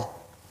gravel.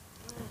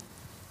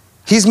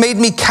 He's made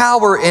me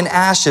cower in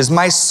ashes.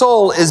 My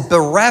soul is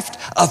bereft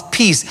of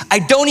peace. I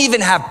don't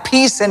even have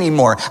peace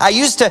anymore.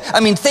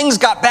 Things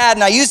got bad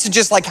and I used to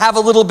just have a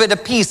little bit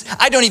of peace.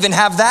 I don't even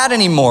have that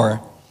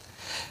anymore.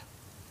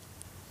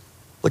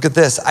 Look at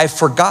this. I've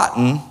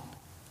forgotten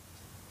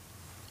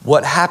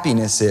what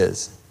happiness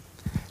is.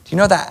 Do you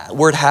know that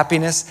word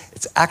happiness?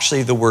 It's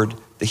actually the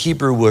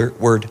Hebrew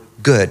word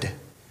good.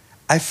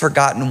 I've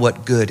forgotten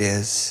what good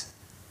is.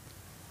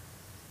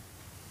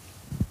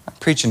 I'm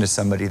preaching to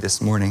somebody this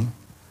morning.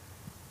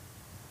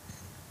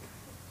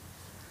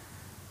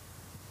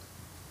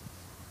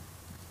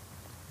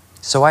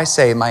 So I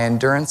say, my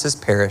endurance is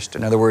perished.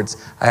 In other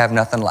words, I have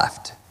nothing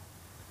left.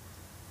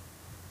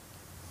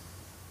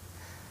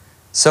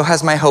 So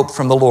has my hope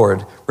from the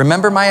Lord.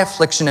 Remember my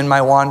affliction and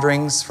my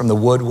wanderings from the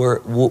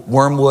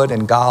wormwood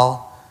and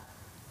gall.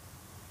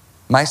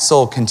 My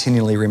soul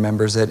continually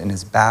remembers it and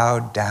is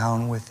bowed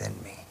down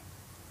within me.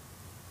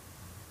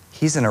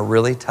 He's in a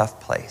really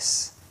tough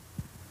place.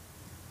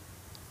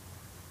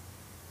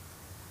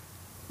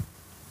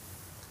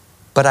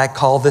 But I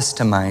call this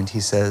to mind, he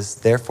says,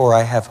 therefore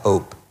I have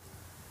hope.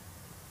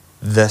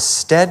 The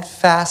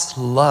steadfast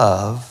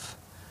love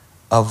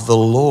of the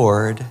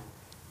Lord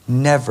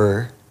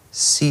never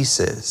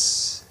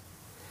ceases.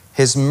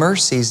 His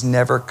mercies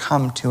never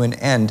come to an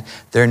end.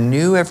 They're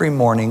new every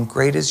morning.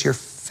 Great is your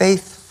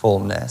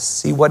faithfulness.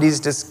 See, what he's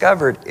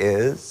discovered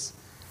is,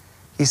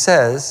 he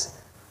says,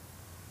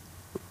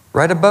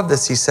 right above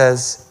this, he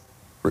says,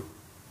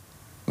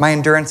 my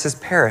endurance is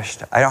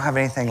perished. I don't have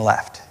anything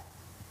left.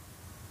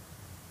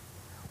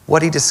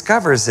 What he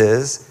discovers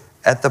is,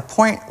 at the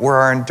point where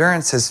our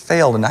endurance has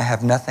failed and I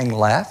have nothing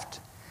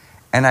left,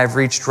 and I've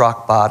reached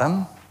rock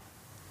bottom,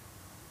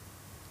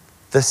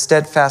 the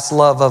steadfast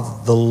love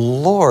of the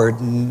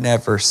Lord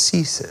never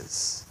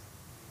ceases.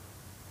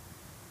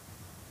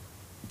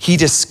 He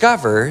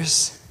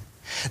discovers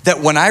that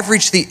when I've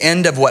reached the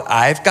end of what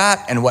I've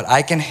got and what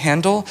I can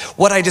handle,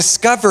 what I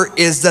discover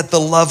is that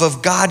the love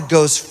of God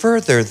goes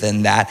further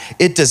than that.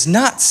 It does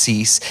not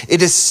cease.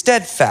 It is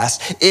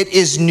steadfast. It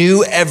is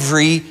new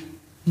every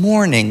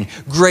morning.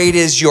 Great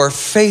is your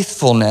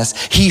faithfulness.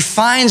 He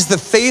finds the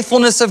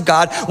faithfulness of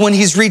God when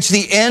he's reached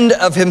the end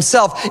of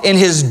himself in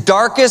his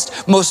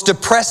darkest, most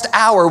depressed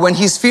hour, when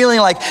he's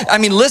feeling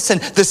listen,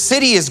 the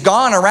city is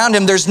gone around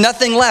him. There's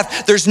nothing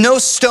left. There's no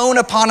stone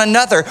upon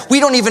another. We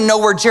don't even know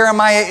where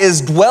Jeremiah is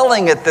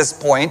dwelling at this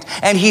point.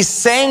 And he's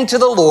saying to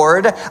the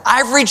Lord,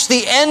 I've reached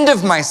the end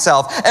of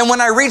myself. And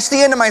when I reach the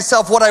end of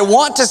myself, what I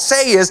want to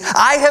say is,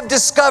 I have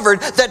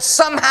discovered that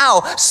somehow,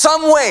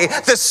 some way,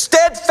 the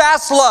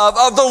steadfast love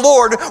of the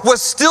Lord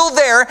was still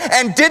there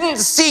and didn't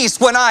cease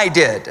when I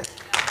did.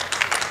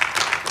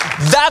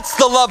 That's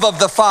the love of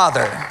the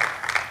Father.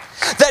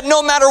 That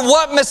no matter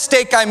what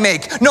mistake I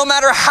make, no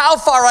matter how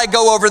far I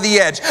go over the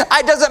edge,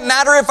 it doesn't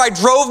matter if I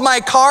drove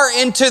my car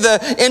into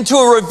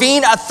a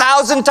ravine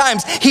 1,000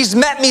 times, he's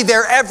met me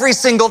there every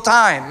single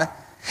time.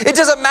 It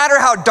doesn't matter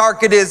how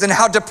dark it is and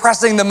how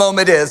depressing the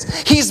moment is.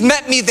 He's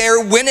met me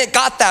there when it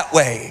got that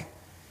way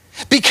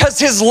because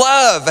his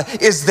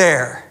love is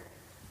there.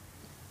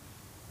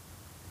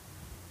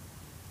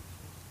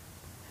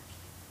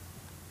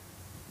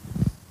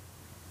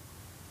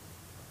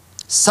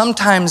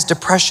 Sometimes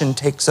depression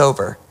takes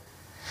over,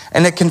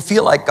 and it can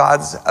feel like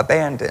God's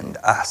abandoned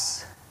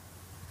us,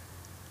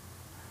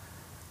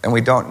 and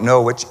we don't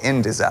know which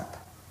end is up.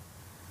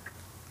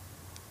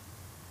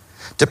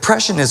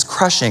 Depression is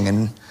crushing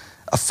and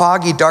a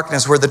foggy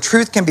darkness where the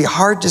truth can be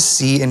hard to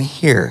see and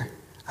hear.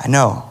 I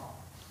know.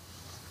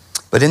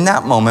 But in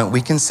that moment,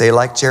 we can say,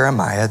 like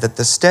Jeremiah, that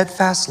the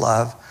steadfast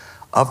love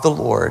of the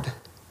Lord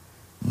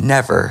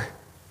never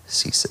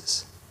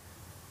ceases.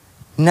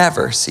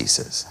 Never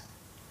ceases.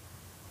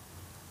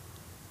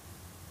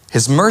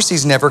 His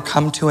mercies never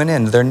come to an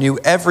end. They're new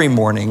every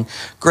morning.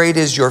 Great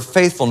is your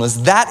faithfulness.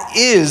 That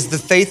is the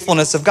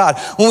faithfulness of God.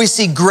 When we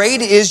see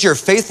great is your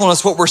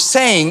faithfulness, what we're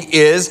saying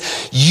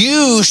is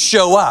you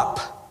show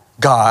up,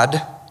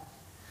 God.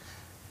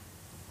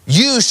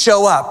 You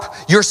show up.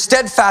 Your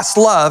steadfast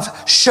love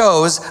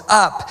shows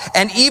up.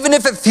 And even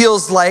if it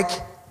feels like,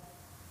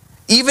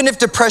 even if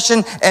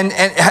depression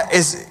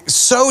is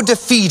so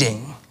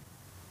defeating,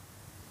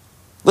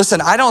 listen,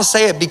 I don't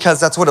say it because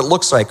that's what it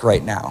looks like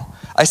right now.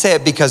 I say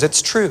it because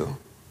it's true.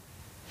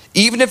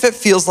 Even if it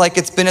feels like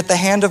it's been at the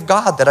hand of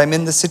God that I'm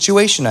in the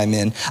situation I'm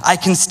in, I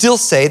can still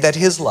say that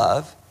his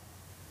love,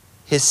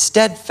 his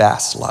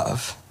steadfast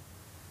love,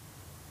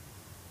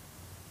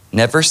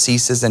 never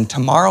ceases. And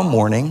tomorrow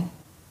morning,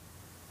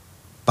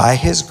 by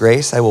his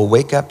grace, I will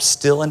wake up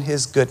still in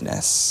his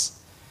goodness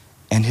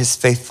and his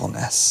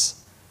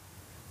faithfulness.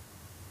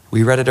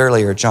 We read it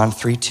earlier, John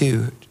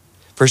 3:2.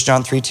 1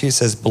 John 3:2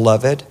 says,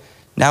 "Beloved,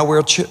 now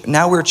we're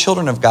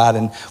children of God,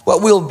 and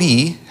what we'll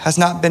be has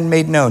not been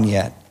made known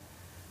yet.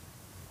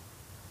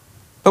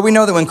 But we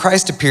know that when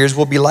Christ appears,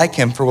 we'll be like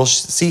him, for we'll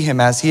see him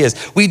as he is."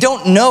 We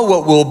don't know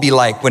what we'll be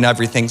like when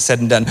everything's said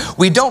and done.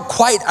 We don't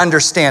quite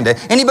understand it.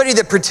 Anybody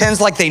that pretends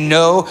like they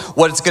know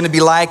what it's going to be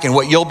like and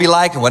what you'll be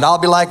like and what I'll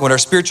be like, what our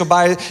spiritual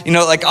body,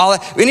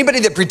 anybody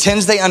that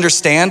pretends they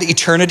understand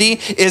eternity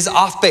is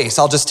off base,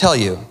 I'll just tell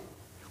you.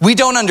 We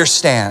don't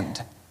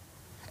understand.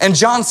 And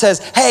John says,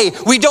 hey,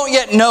 we don't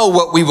yet know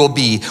what we will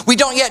be. We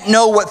don't yet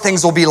know what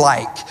things will be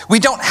like. We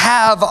don't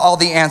have all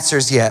the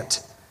answers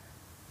yet.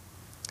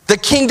 The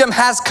kingdom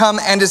has come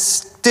and is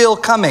still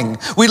coming.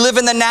 We live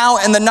in the now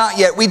and the not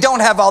yet. We don't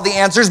have all the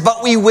answers,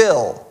 but we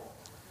will.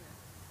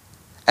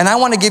 And I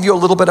want to give you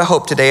a little bit of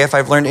hope today. If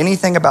I've learned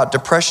anything about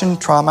depression,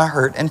 trauma,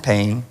 hurt, and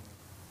pain,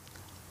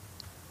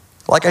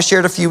 like I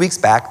shared a few weeks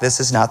back, this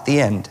is not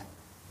the end.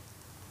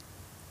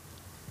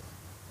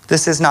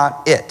 This is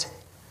not it.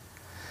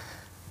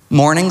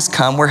 Mornings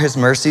come where his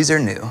mercies are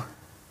new.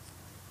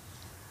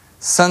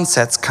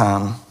 Sunsets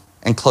come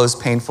and close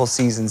painful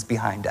seasons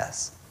behind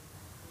us.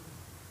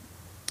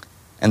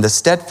 And the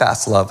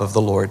steadfast love of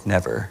the Lord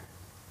never,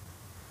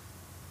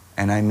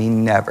 and I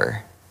mean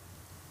never,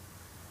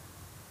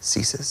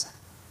 ceases.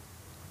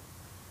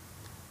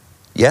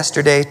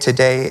 Yesterday,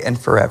 today, and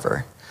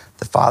forever,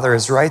 the Father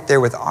is right there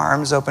with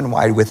arms open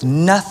wide with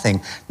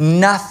nothing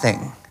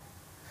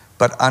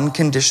but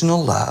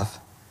unconditional love,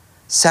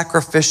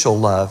 sacrificial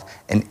love,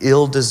 and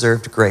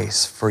ill-deserved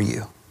grace for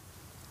you.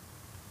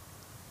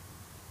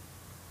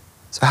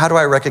 So how do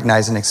I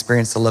recognize and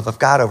experience the love of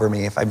God over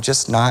me if I'm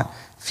just not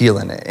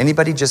feeling it?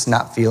 Anybody just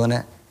not feeling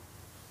it?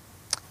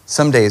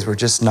 Some days we're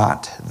just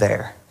not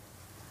there.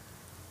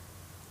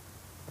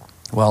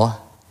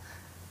 Well,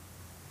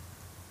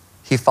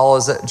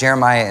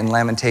 Jeremiah in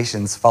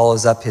Lamentations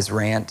follows up his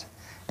rant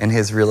and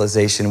his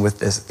realization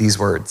with these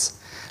words.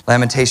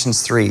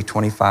 Lamentations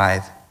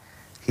 3:25,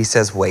 he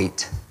says,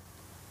 wait.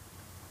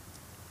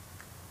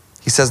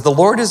 He says, the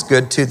Lord is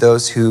good to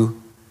those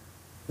who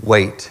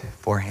wait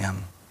for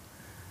him,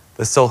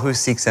 the soul who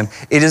seeks him.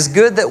 It is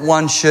good that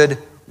one should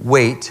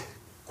wait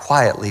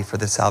quietly for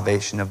the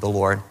salvation of the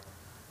Lord.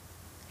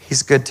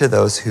 He's good to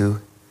those who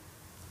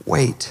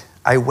wait.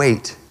 I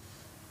wait.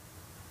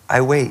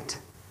 I wait.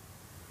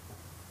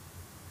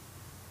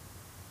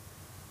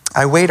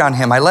 I wait on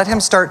him. I let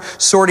him start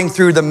sorting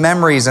through the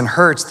memories and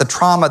hurts, the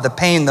trauma, the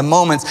pain, the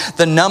moments,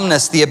 the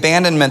numbness, the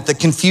abandonment, the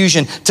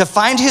confusion, to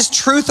find his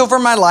truth over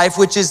my life,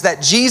 which is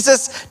that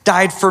Jesus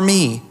died for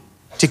me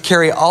to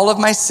carry all of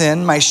my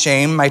sin, my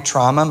shame, my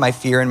trauma, my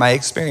fear, and my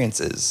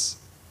experiences.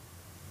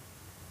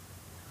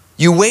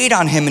 You wait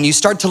on him and you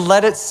start to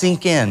let it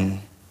sink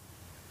in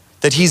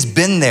that he's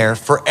been there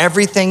for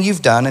everything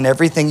you've done and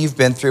everything you've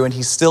been through, and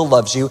he still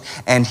loves you,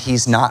 and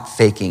he's not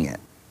faking it.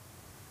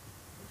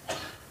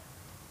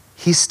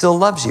 He still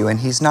loves you,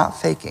 and he's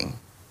not faking.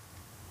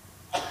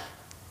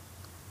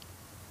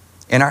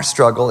 In our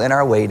struggle, in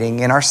our waiting,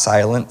 in our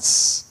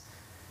silence,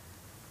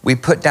 we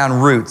put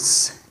down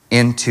roots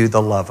into the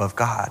love of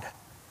God.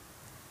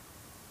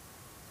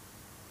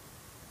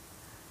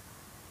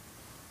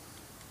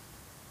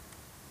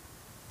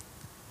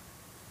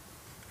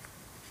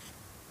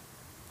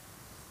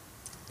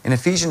 In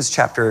Ephesians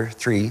chapter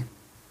 3,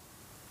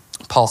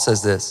 Paul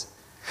says this.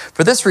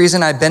 For this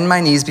reason, I bend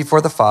my knees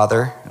before the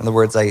Father. In other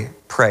words, I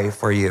pray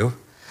for you.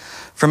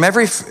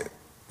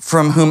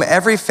 From whom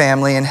every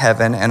family in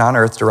heaven and on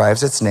earth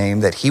derives its name,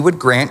 that he would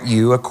grant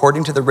you,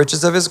 according to the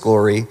riches of his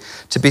glory,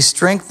 to be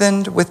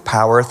strengthened with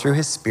power through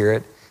his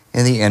Spirit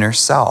in the inner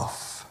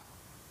self,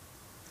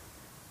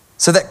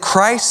 so that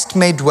Christ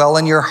may dwell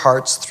in your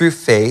hearts through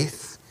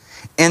faith,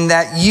 and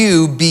that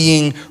you,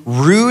 being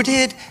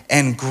rooted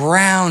and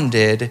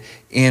grounded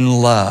in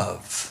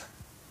love,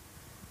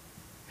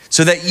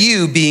 so that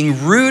you,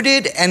 being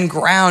rooted and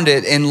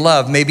grounded in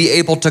love, may be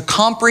able to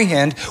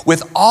comprehend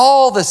with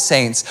all the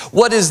saints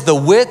what is the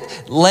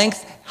width,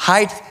 length,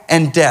 height,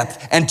 and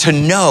depth, and to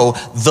know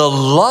the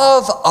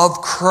love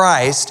of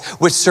Christ,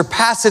 which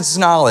surpasses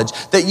knowledge,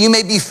 that you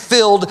may be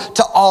filled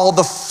to all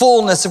the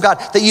fullness of God,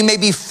 that you may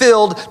be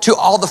filled to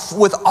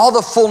with all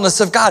the fullness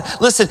of God.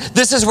 Listen,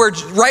 this is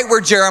right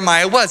where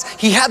Jeremiah was.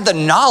 He had the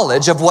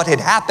knowledge of what had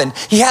happened.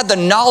 He had the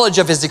knowledge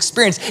of his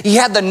experience. He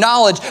had the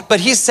knowledge, but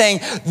he's saying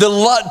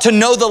to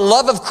know the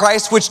love of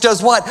Christ, which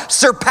does what?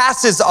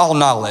 Surpasses all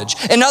knowledge.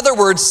 In other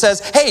words, says,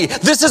 hey,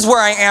 this is where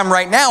I am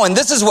right now, and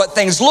this is what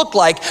things look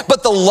like,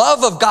 but the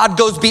love of God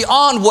goes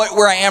beyond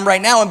where I am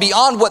right now and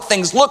beyond what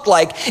things look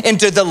like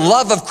into the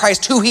love of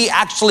Christ, who he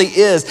actually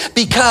is,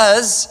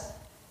 because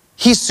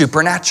he's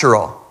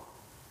supernatural.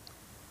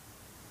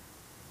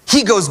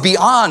 He goes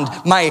beyond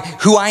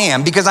who I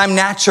am because I'm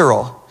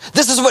natural.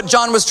 This is what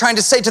John was trying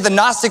to say to the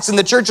Gnostics in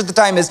the church at the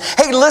time is,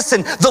 hey,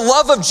 listen, the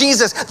love of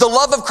Jesus, the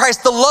love of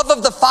Christ, the love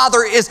of the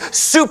Father is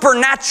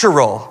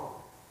supernatural.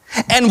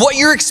 And what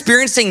you're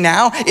experiencing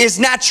now is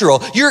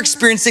natural. You're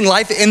experiencing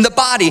life in the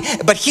body,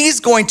 but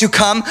he's going to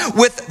come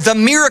with the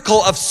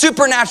miracle of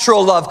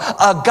supernatural love,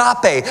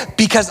 agape,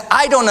 because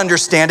I don't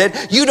understand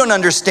it, you don't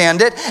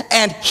understand it,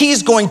 and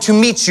he's going to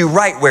meet you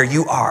right where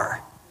you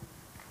are.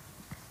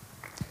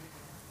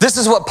 This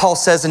is what Paul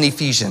says in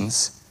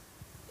Ephesians.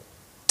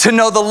 To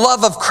know the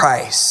love of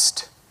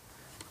Christ.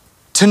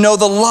 To know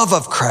the love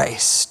of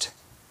Christ.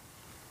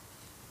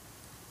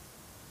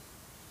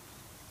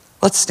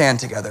 Let's stand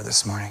together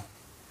this morning.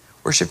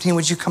 Worship team,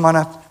 would you come on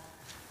up?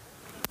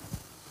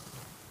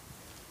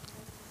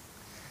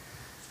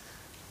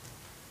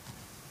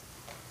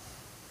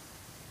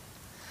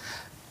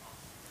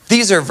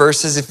 These are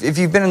verses, if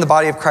you've been in the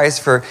body of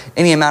Christ for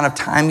any amount of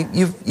time,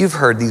 you've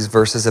heard these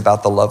verses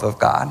about the love of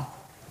God.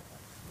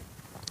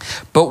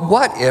 But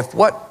what if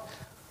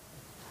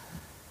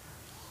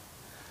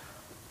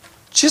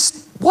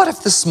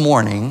this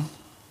morning,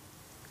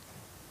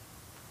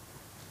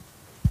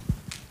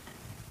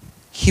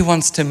 he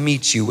wants to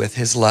meet you with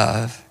his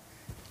love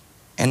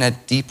in a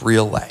deep,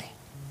 real way.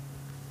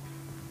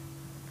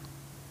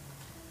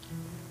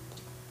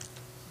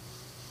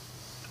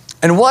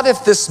 And what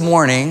if this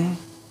morning,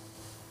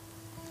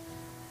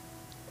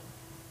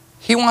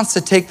 he wants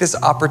to take this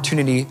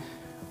opportunity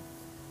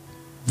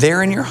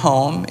there in your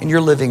home, in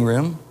your living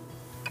room,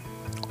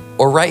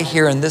 or right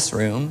here in this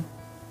room,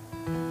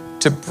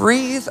 to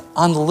breathe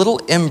on the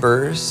little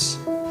embers,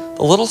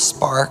 the little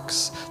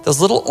sparks,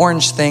 those little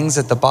orange things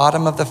at the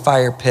bottom of the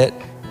fire pit,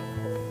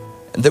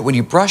 that when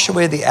you brush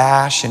away the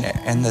ash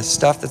and the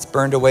stuff that's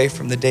burned away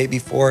from the day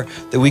before,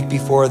 the week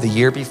before, the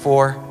year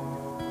before,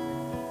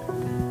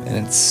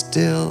 and it's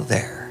still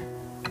there.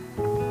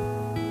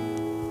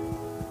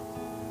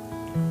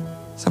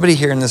 Somebody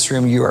here in this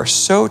room, you are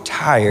so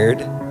tired,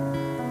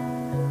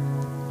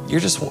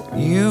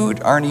 you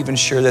aren't even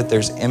sure that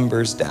there's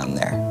embers down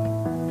there.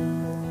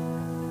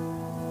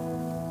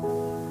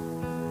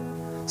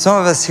 Some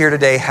of us here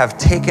today have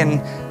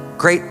taken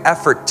great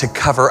effort to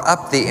cover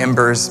up the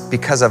embers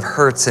because of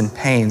hurts and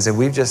pains, and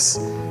we've just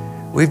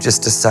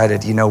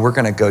decided, we're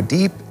going to go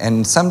deep,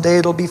 and someday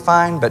it'll be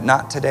fine, but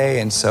not today,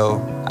 and so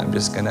I'm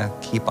just going to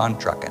keep on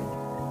trucking.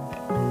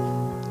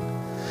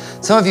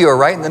 Some of you are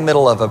right in the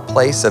middle of a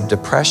place of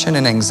depression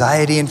and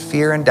anxiety and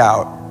fear and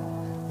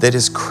doubt that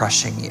is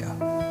crushing you.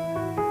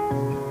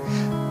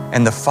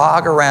 And the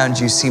fog around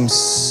you seems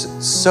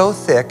so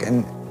thick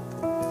and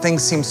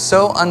things seem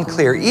so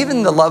unclear.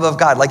 Even the love of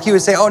God, like you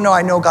would say, oh no,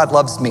 I know God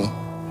loves me.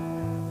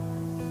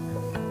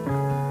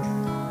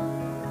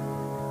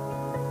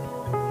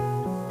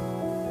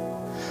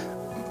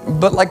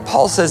 But like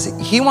Paul says,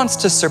 he wants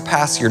to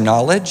surpass your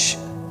knowledge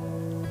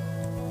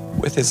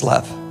with his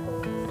love.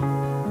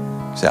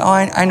 You say, oh,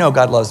 I know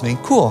God loves me.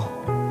 Cool.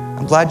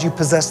 I'm glad you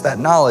possess that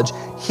knowledge.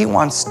 He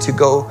wants to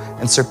go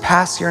and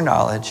surpass your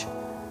knowledge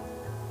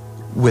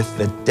with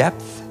the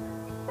depth,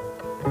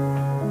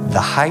 the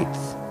height,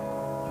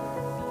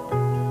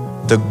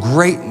 the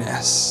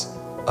greatness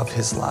of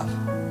his love.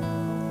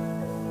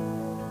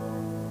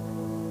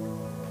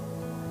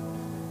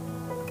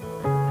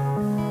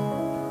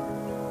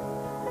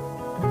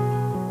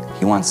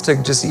 He wants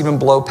to just even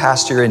blow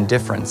past your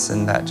indifference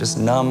and that just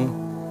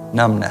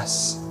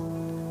numbness.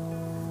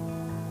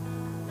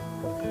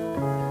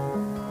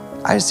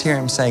 I just hear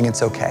him saying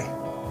it's okay.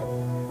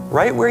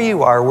 Right where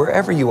you are,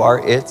 wherever you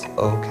are, it's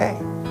okay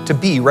to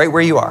be right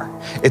where you are.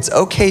 It's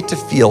okay to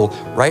feel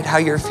right how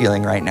you're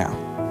feeling right now.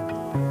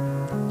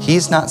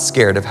 He's not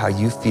scared of how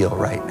you feel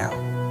right now.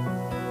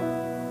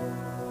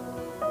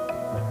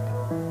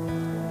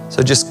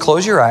 So just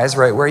close your eyes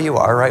right where you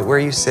are, right where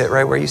you sit,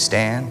 right where you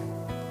stand,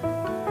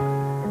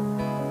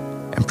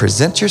 and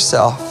present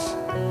yourself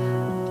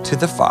to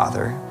the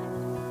Father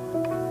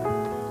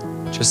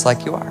just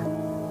like you are.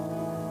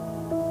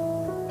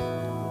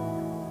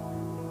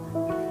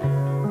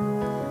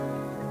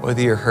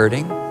 Whether you're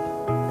hurting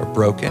or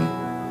broken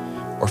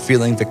or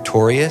feeling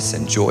victorious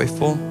and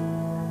joyful,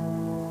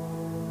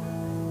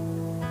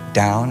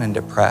 down and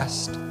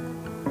depressed,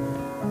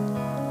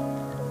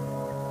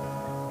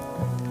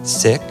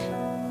 sick,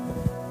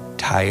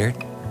 tired,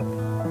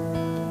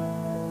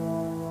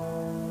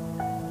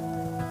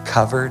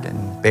 covered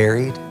and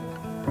buried.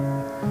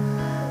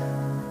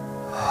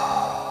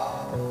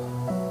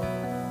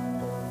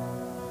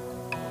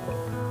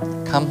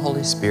 Come,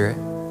 Holy Spirit,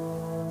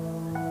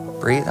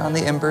 breathe on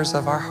the embers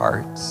of our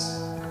hearts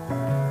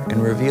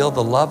and reveal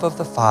the love of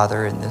the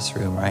Father in this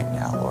room right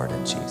now, Lord,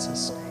 in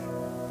Jesus' name.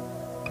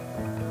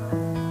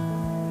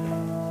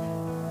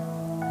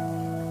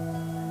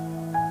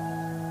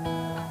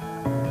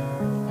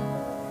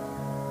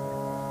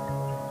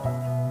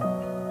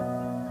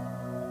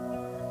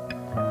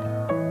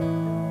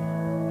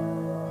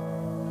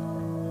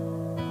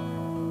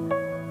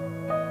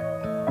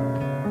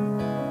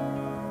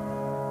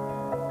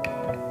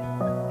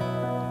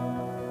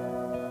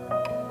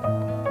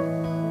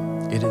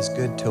 It is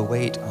good to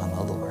wait on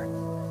the Lord.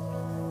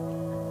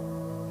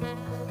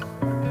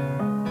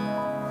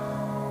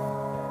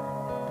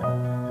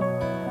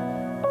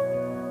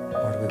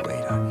 Lord, we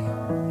wait on you.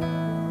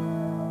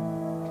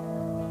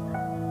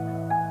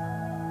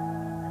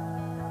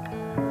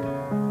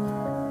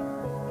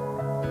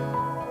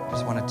 I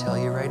just want to tell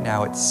you right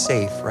now, it's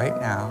safe right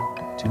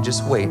now to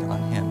just wait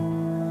on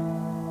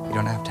him. You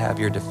don't have to have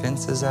your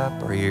defenses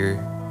up or you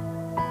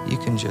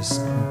can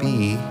just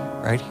be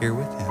right here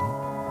with him.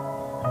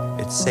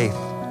 It's safe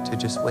to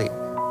just wait.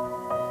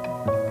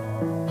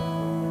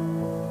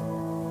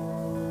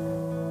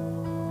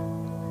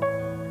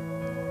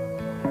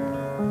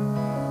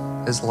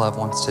 His love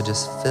wants to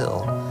just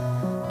fill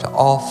to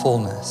all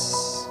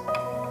fullness.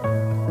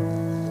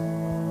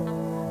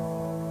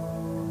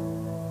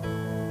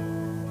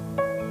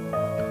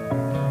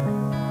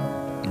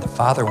 And the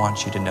Father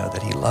wants you to know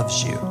that he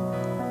loves you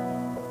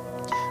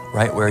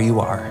right where you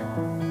are.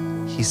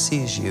 He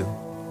sees you.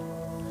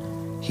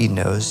 He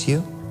knows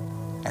you.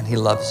 And he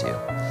loves you.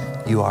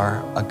 You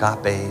are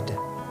agaped.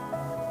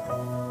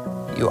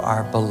 You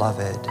are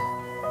beloved.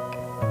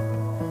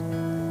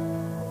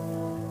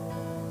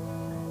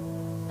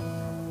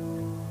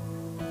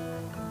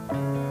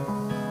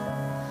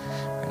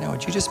 Right now,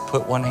 would you just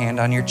put one hand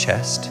on your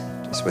chest,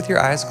 just with your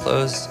eyes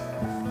closed,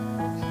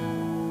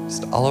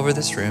 just all over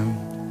this room,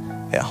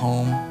 at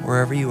home,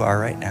 wherever you are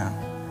right now.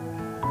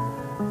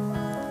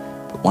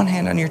 Put one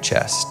hand on your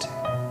chest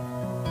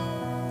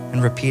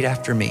and repeat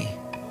after me.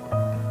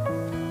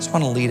 I just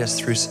want to lead us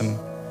through some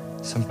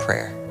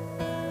prayer.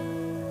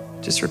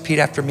 Just repeat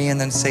after me and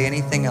then say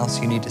anything else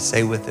you need to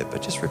say with it,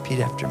 but just repeat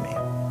after me.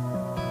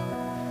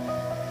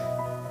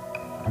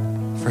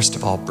 First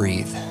of all,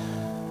 breathe.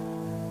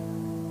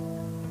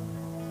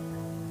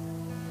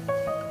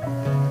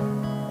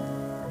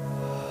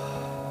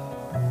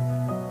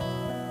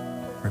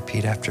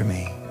 Repeat after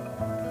me.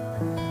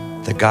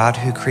 The God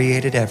who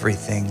created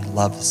everything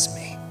loves me.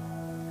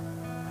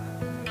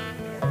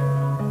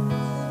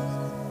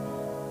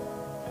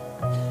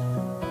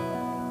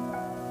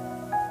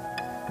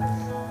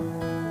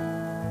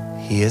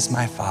 He is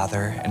my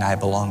Father, and I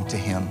belong to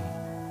him.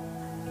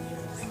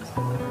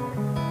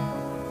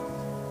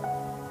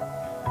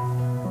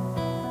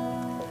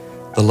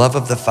 The love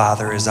of the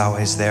Father is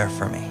always there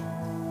for me.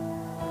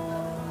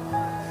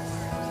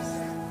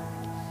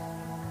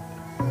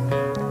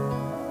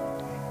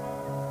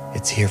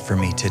 It's here for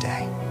me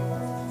today.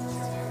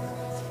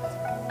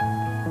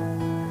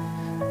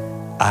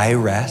 I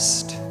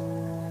rest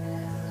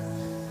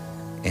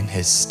in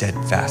his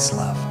steadfast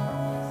love.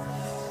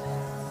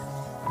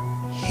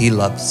 He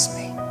loves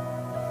me.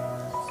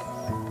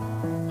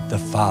 The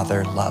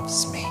Father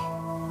loves me.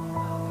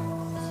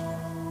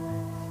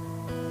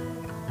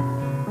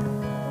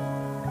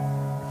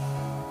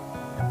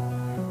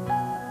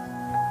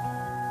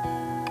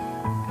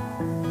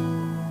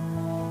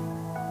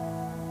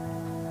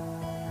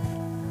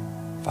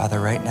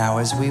 Father, right now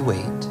as we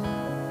wait,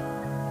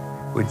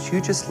 would you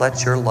just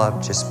let your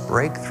love just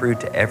break through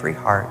to every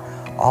heart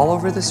all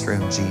over this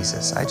room,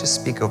 Jesus? I just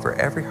speak over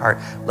every heart.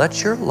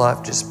 Let your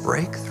love just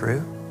break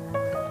through.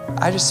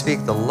 I just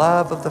speak the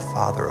love of the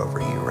Father over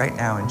you right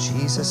now in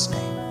Jesus'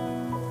 name.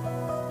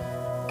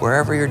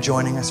 Wherever you're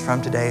joining us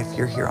from today, if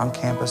you're here on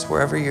campus,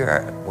 wherever you're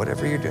at,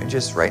 whatever you're doing,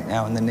 just right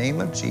now in the name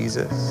of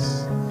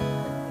Jesus,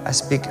 I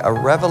speak a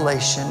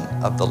revelation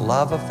of the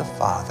love of the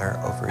Father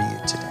over you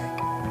today.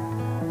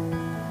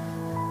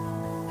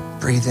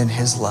 Breathe in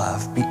his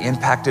love, be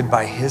impacted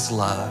by his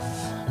love.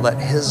 Let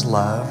his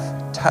love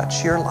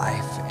touch your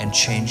life and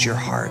change your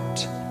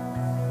heart.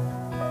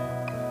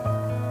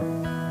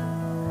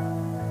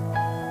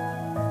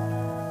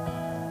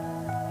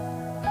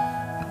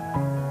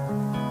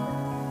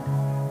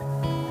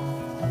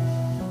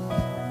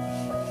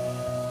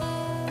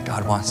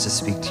 wants to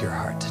speak to your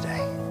heart today.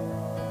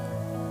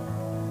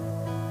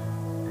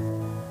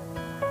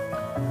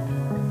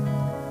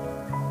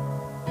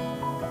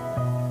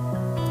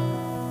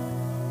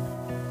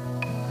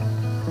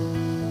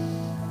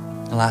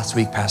 Last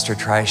week, Pastor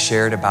Tri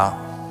shared about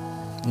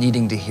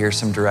needing to hear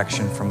some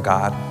direction from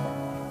God.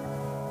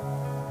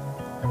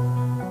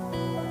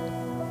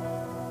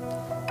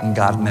 And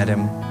God met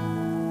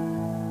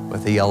him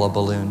with a yellow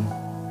balloon.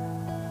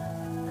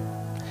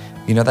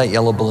 You know, that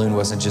yellow balloon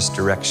wasn't just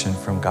direction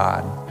from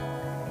God.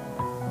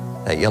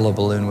 That yellow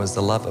balloon was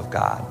the love of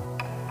God,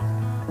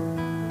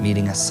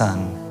 meeting a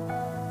son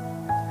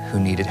who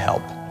needed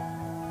help.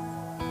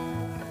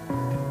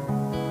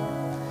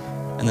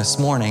 And this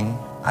morning,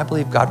 I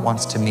believe God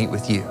wants to meet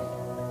with you,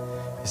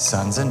 his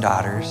sons and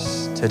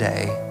daughters,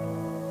 today.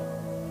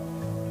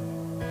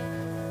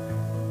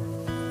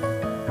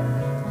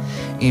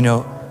 You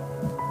know,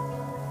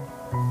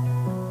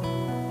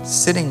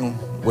 sitting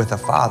with a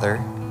father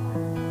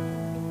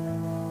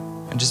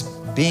and just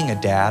being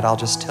a dad, I'll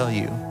just tell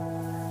you.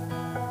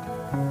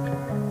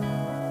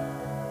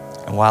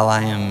 And while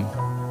I am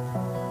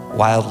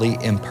wildly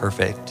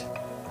imperfect,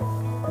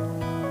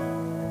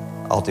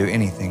 I'll do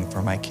anything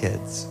for my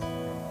kids.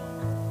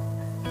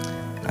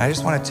 And I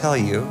just want to tell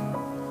you,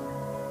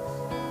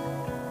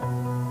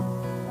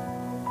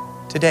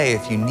 today,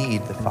 if you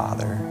need the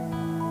Father,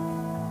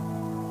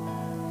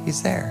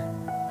 he's there.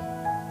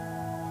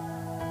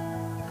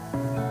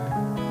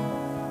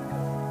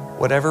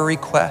 Whatever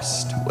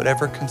request,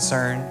 whatever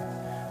concern,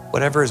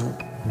 whatever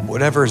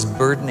is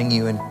burdening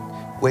you and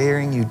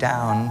wearing you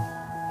down,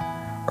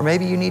 or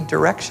maybe you need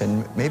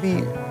direction, maybe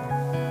you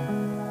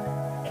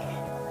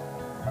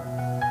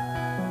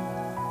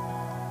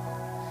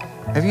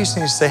just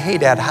need to say, hey,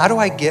 Dad, how do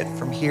I get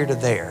from here to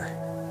there?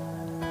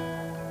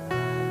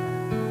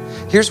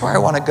 Here's where I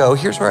want to go.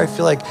 Here's where I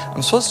feel like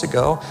I'm supposed to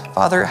go.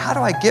 Father, how do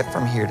I get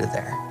from here to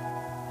there?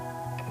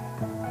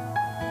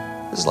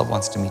 His love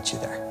wants to meet you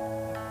there.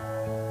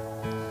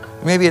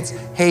 Maybe it's,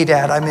 hey,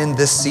 Dad, I'm in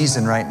this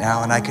season right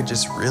now and I could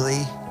just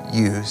really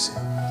use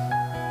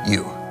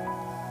you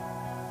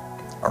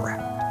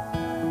around.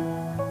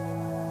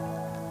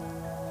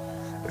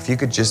 If you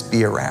could just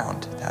be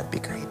around, that'd be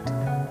great.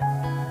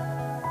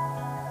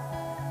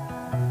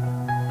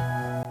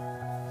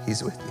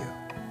 He's with you.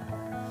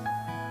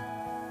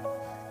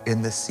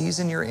 In the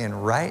season you're in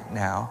right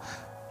now,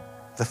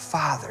 the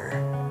Father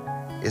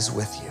is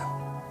with you.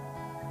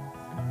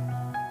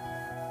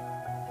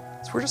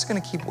 So we're just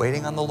going to keep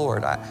waiting on the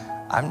Lord.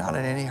 I'm not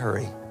in any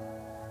hurry.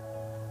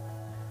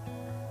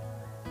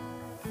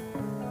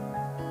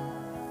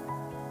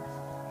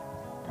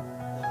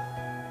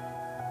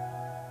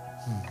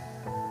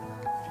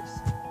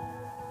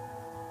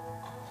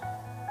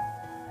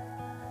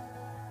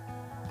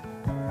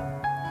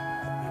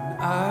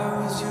 I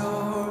was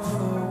your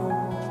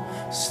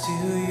foe,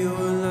 still your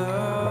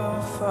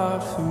love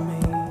fought for me.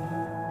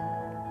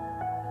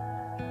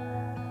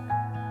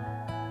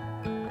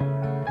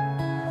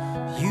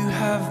 You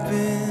have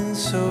been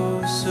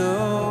so,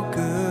 so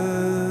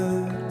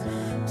good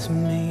to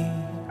me.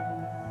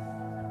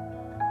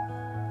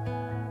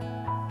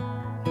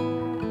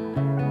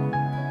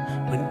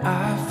 When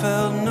I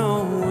felt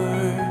no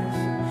worth,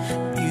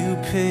 you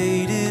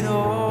paid it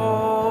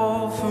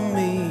all for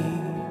me.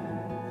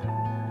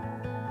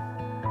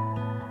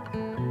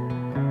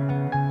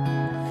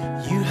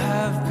 You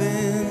have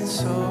been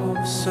so,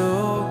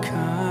 so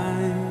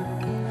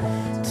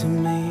kind to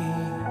me.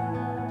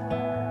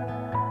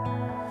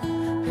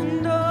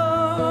 And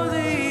oh,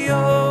 the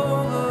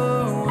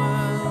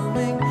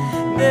overwhelming,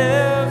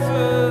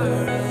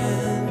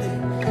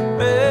 never-ending,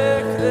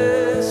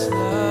 reckless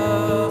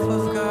love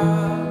of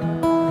God.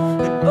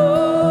 And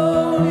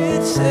oh,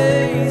 it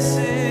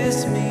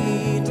chases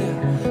me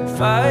down,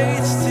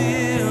 fights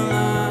till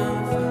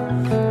I'm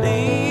found,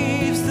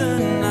 leaves the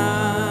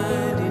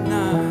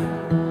 99.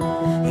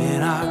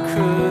 And I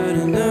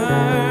couldn't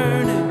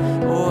earn it,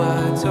 oh,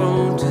 I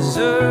don't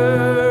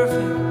deserve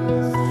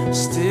it.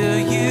 Still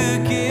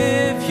you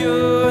give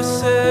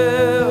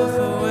yourself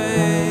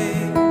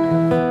away.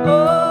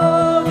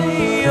 Oh,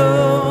 the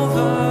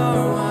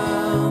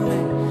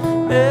overwhelming,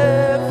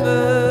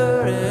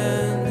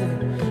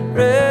 never-ending,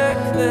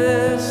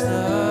 reckless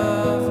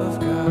love of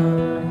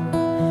God.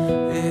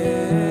 Yeah.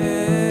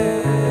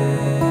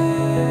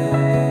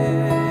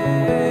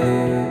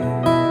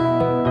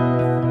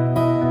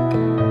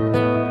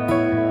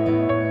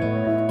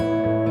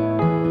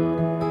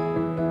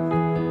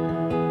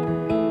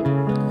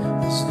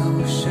 There's no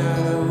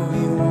shadow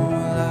you won't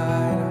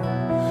light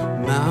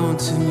up,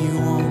 mountain you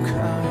won't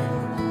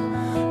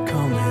climb,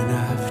 coming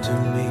after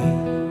me.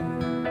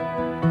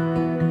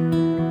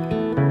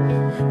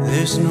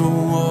 There's no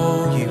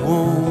wall you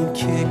won't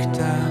kick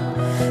down,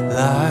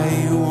 lie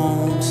you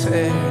won't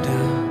tear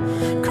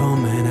down,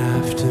 coming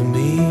after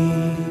me.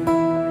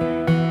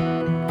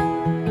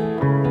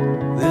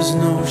 There's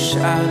no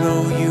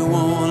shadow you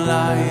won't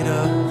light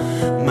up,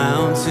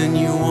 mountain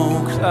you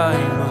won't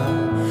climb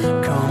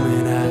up,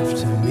 coming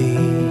after me.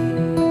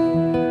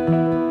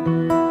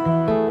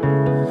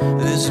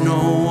 There's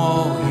no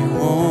wall you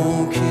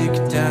won't kick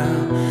down,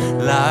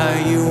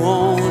 lie you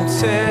won't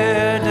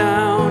tear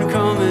down,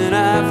 coming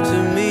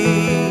after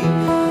me.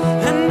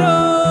 And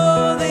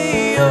all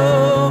the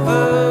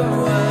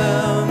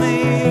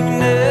overwhelming,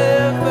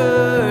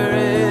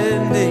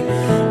 never-ending,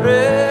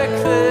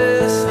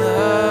 reckless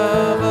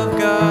love of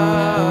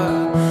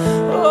God.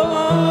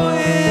 Oh,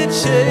 it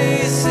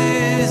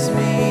chases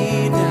me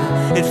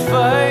down, it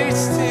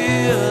fights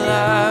till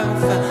I'm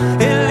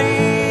found, it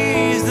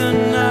leaves the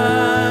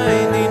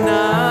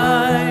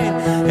 99,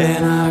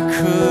 and I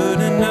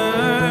couldn't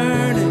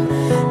earn it,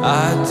 I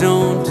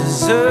don't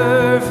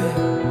deserve it.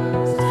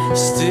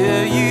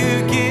 Still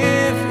you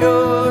give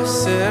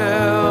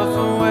yourself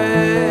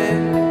away.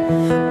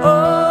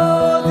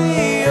 Oh,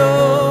 the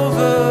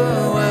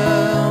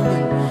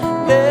overwhelming,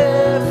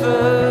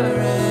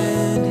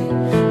 never-ending,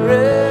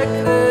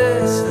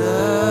 reckless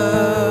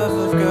love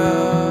of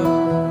God.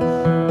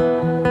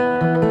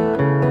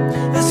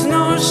 There's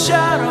no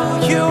shadow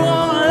you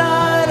won't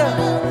light up,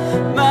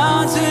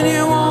 mountain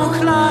you won't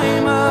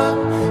climb up,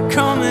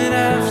 coming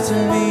after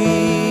me.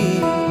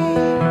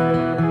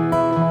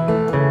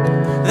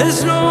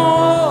 There's no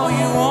wall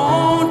you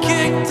won't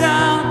kick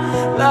down,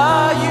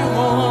 lie you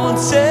won't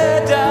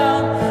tear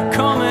down,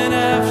 coming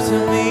after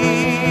me.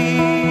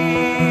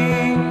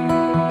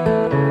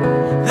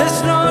 There's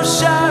no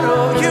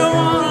shadow you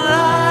won't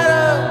light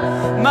up,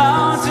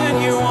 mountain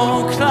you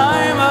won't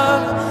climb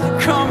up,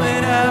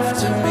 coming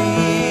after me.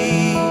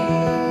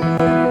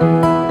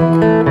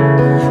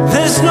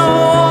 There's no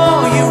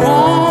wall you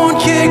won't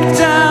kick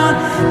down,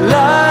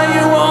 lie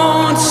you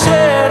won't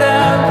tear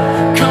down,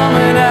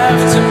 coming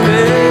after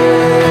me.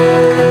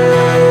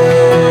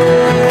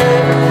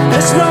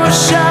 There's no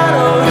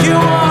shadow you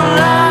won't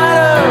light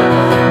up,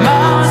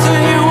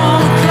 mountain you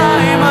won't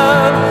climb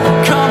up,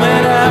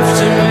 coming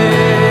after me.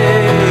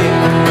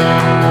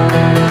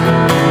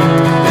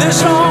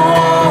 There's no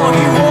wall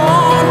you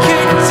won't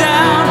kick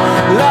down,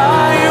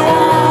 lie you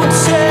won't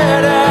tear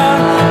down,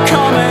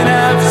 coming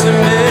after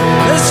me.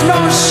 There's no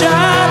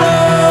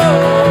shadow,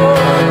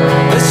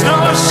 there's no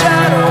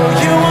shadow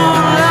you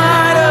won't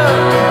light up,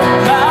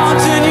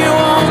 mountain you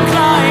won't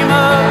climb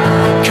up,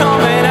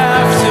 coming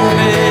after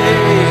me.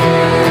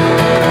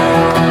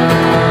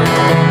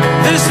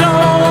 There's no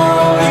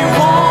wall you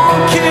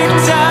won't kick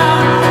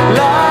down,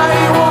 lie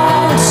you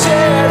won't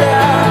tear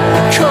down,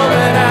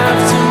 coming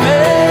after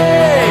me.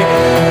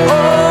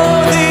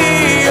 Oh, the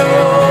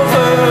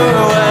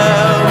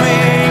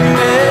overwhelming,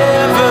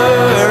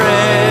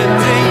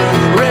 never-ending,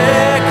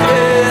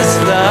 reckless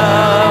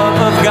love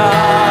of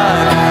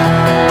God.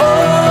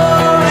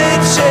 Oh,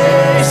 it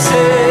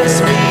chases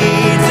me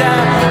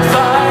down,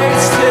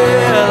 fights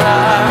till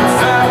I'm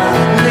found,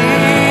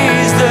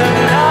 leaves the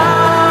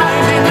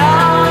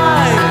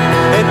 99,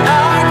 and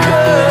I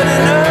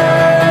couldn't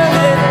earn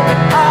it,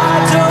 I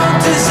don't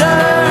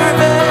deserve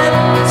it.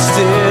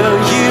 Still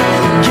you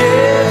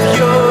give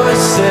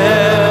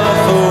yourself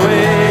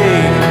away.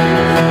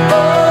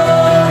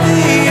 Oh,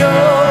 the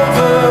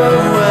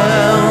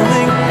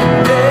overwhelming,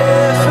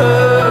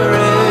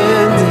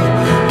 never-ending,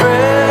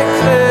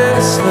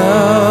 reckless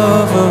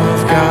love of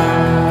God.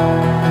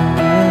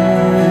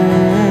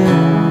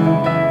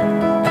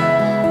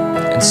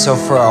 And so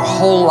for our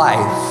whole life,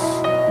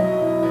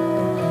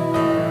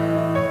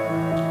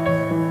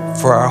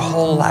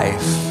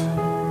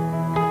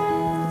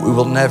 we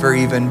will never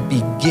even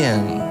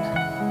begin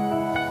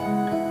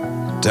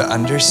to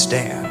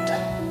understand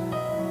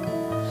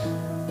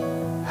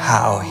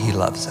how he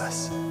loves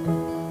us.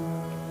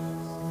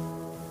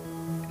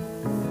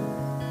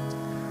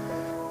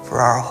 For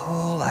our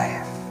whole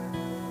life,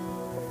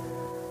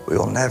 we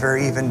will never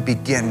even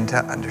begin to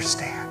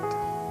understand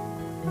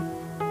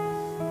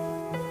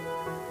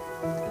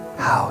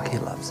how he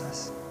loves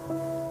us.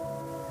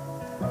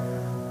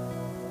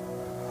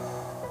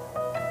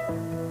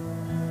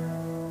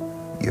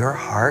 Your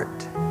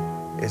heart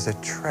is a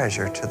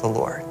treasure to the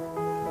Lord.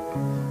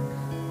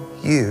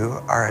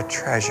 You are a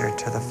treasure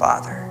to the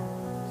Father.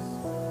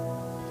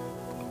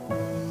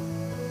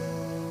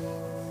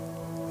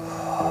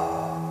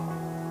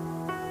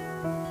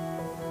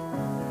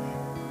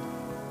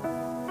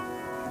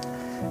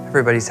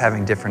 Everybody's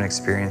having different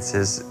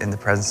experiences in the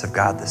presence of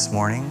God this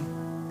morning.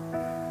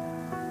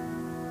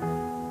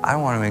 I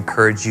want to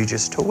encourage you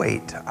just to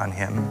wait on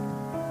him.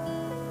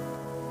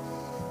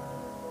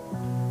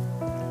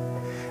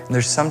 And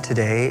there's some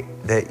today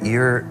that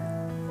you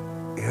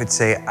would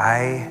say,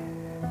 I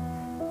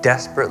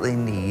desperately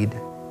need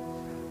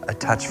a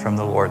touch from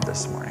the Lord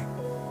this morning.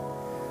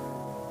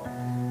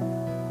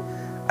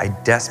 I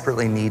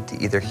desperately need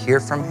to either hear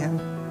from him,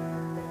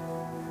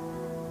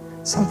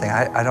 something,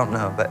 I don't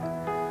know, but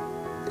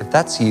if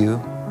that's you,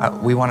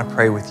 we want to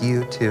pray with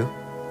you too.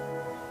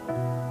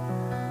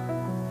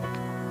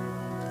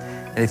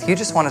 And if you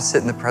just want to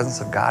sit in the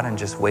presence of God and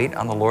just wait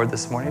on the Lord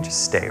this morning,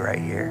 just stay right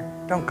here.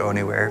 Don't go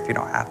anywhere if you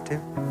don't have to.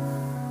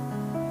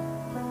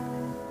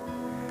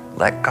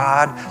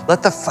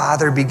 Let the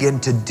Father begin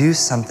to do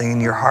something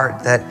in your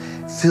heart that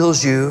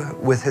fills you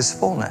with his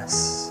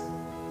fullness.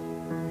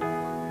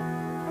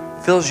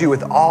 fills you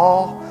with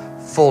all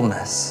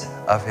fullness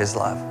of his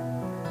love.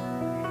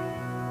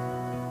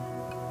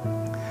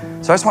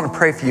 So I just want to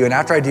pray for you. And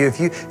after I do, if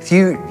you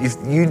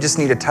just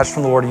need a touch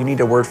from the Lord, you need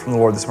a word from the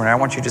Lord this morning, I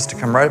want you just to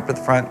come right up at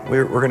the front.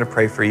 We're going to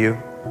pray for you.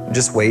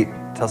 Just wait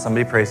till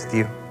somebody prays with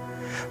you.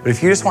 But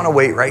if you just want to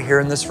wait right here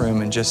in this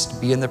room and just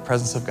be in the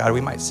presence of God,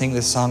 we might sing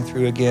this song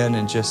through again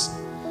and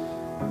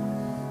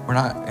we're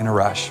not in a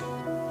rush.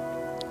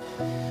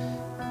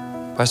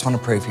 But I just want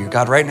to pray for you.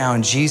 God, right now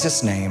in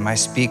Jesus' name, I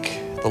speak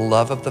the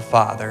love of the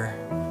Father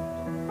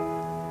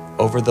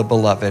over the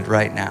beloved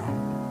right now.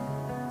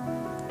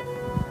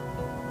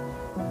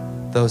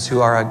 Those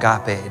who are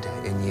agape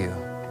in you,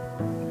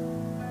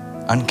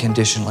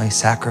 unconditionally,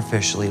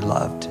 sacrificially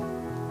loved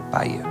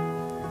by you.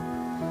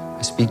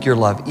 I speak your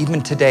love.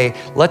 Even today,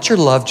 let your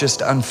love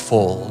just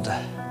unfold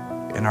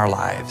in our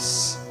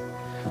lives.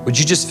 Would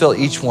you just fill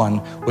each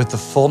one with the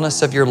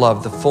fullness of your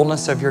love, the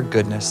fullness of your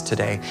goodness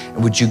today?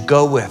 And would you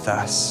go with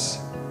us?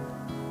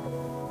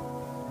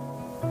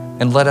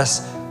 And let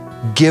us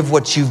give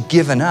what you've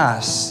given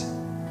us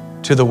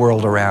to the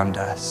world around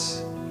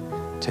us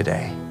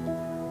today.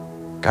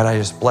 God, I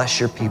just bless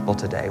your people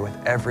today with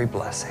every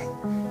blessing.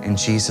 In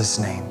Jesus'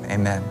 name,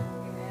 amen.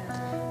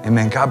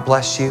 Amen. God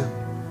bless you.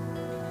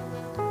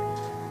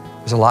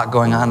 There's a lot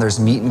going on. There's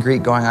meet and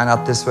greet going on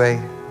out this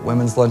way.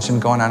 Women's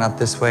luncheon going on out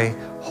this way.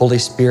 Holy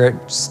Spirit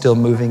still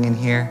moving in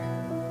here.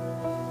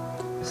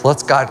 So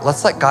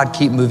let's let God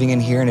keep moving in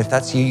here. And if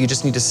that's you, you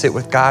just need to sit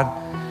with God.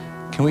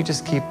 Can we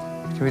just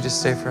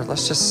stay for,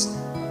 let's just.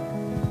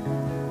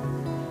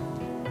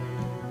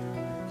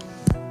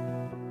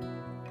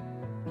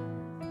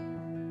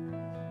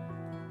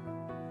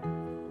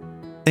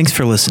 Thanks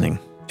for listening.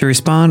 To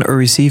respond or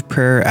receive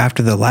prayer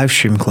after the live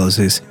stream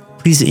closes,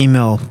 please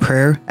email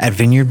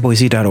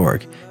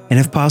prayer@vineyardboise.org, and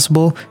if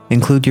possible,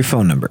 include your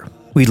phone number.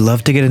 We'd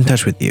love to get in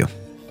touch with you.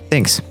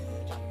 Thanks.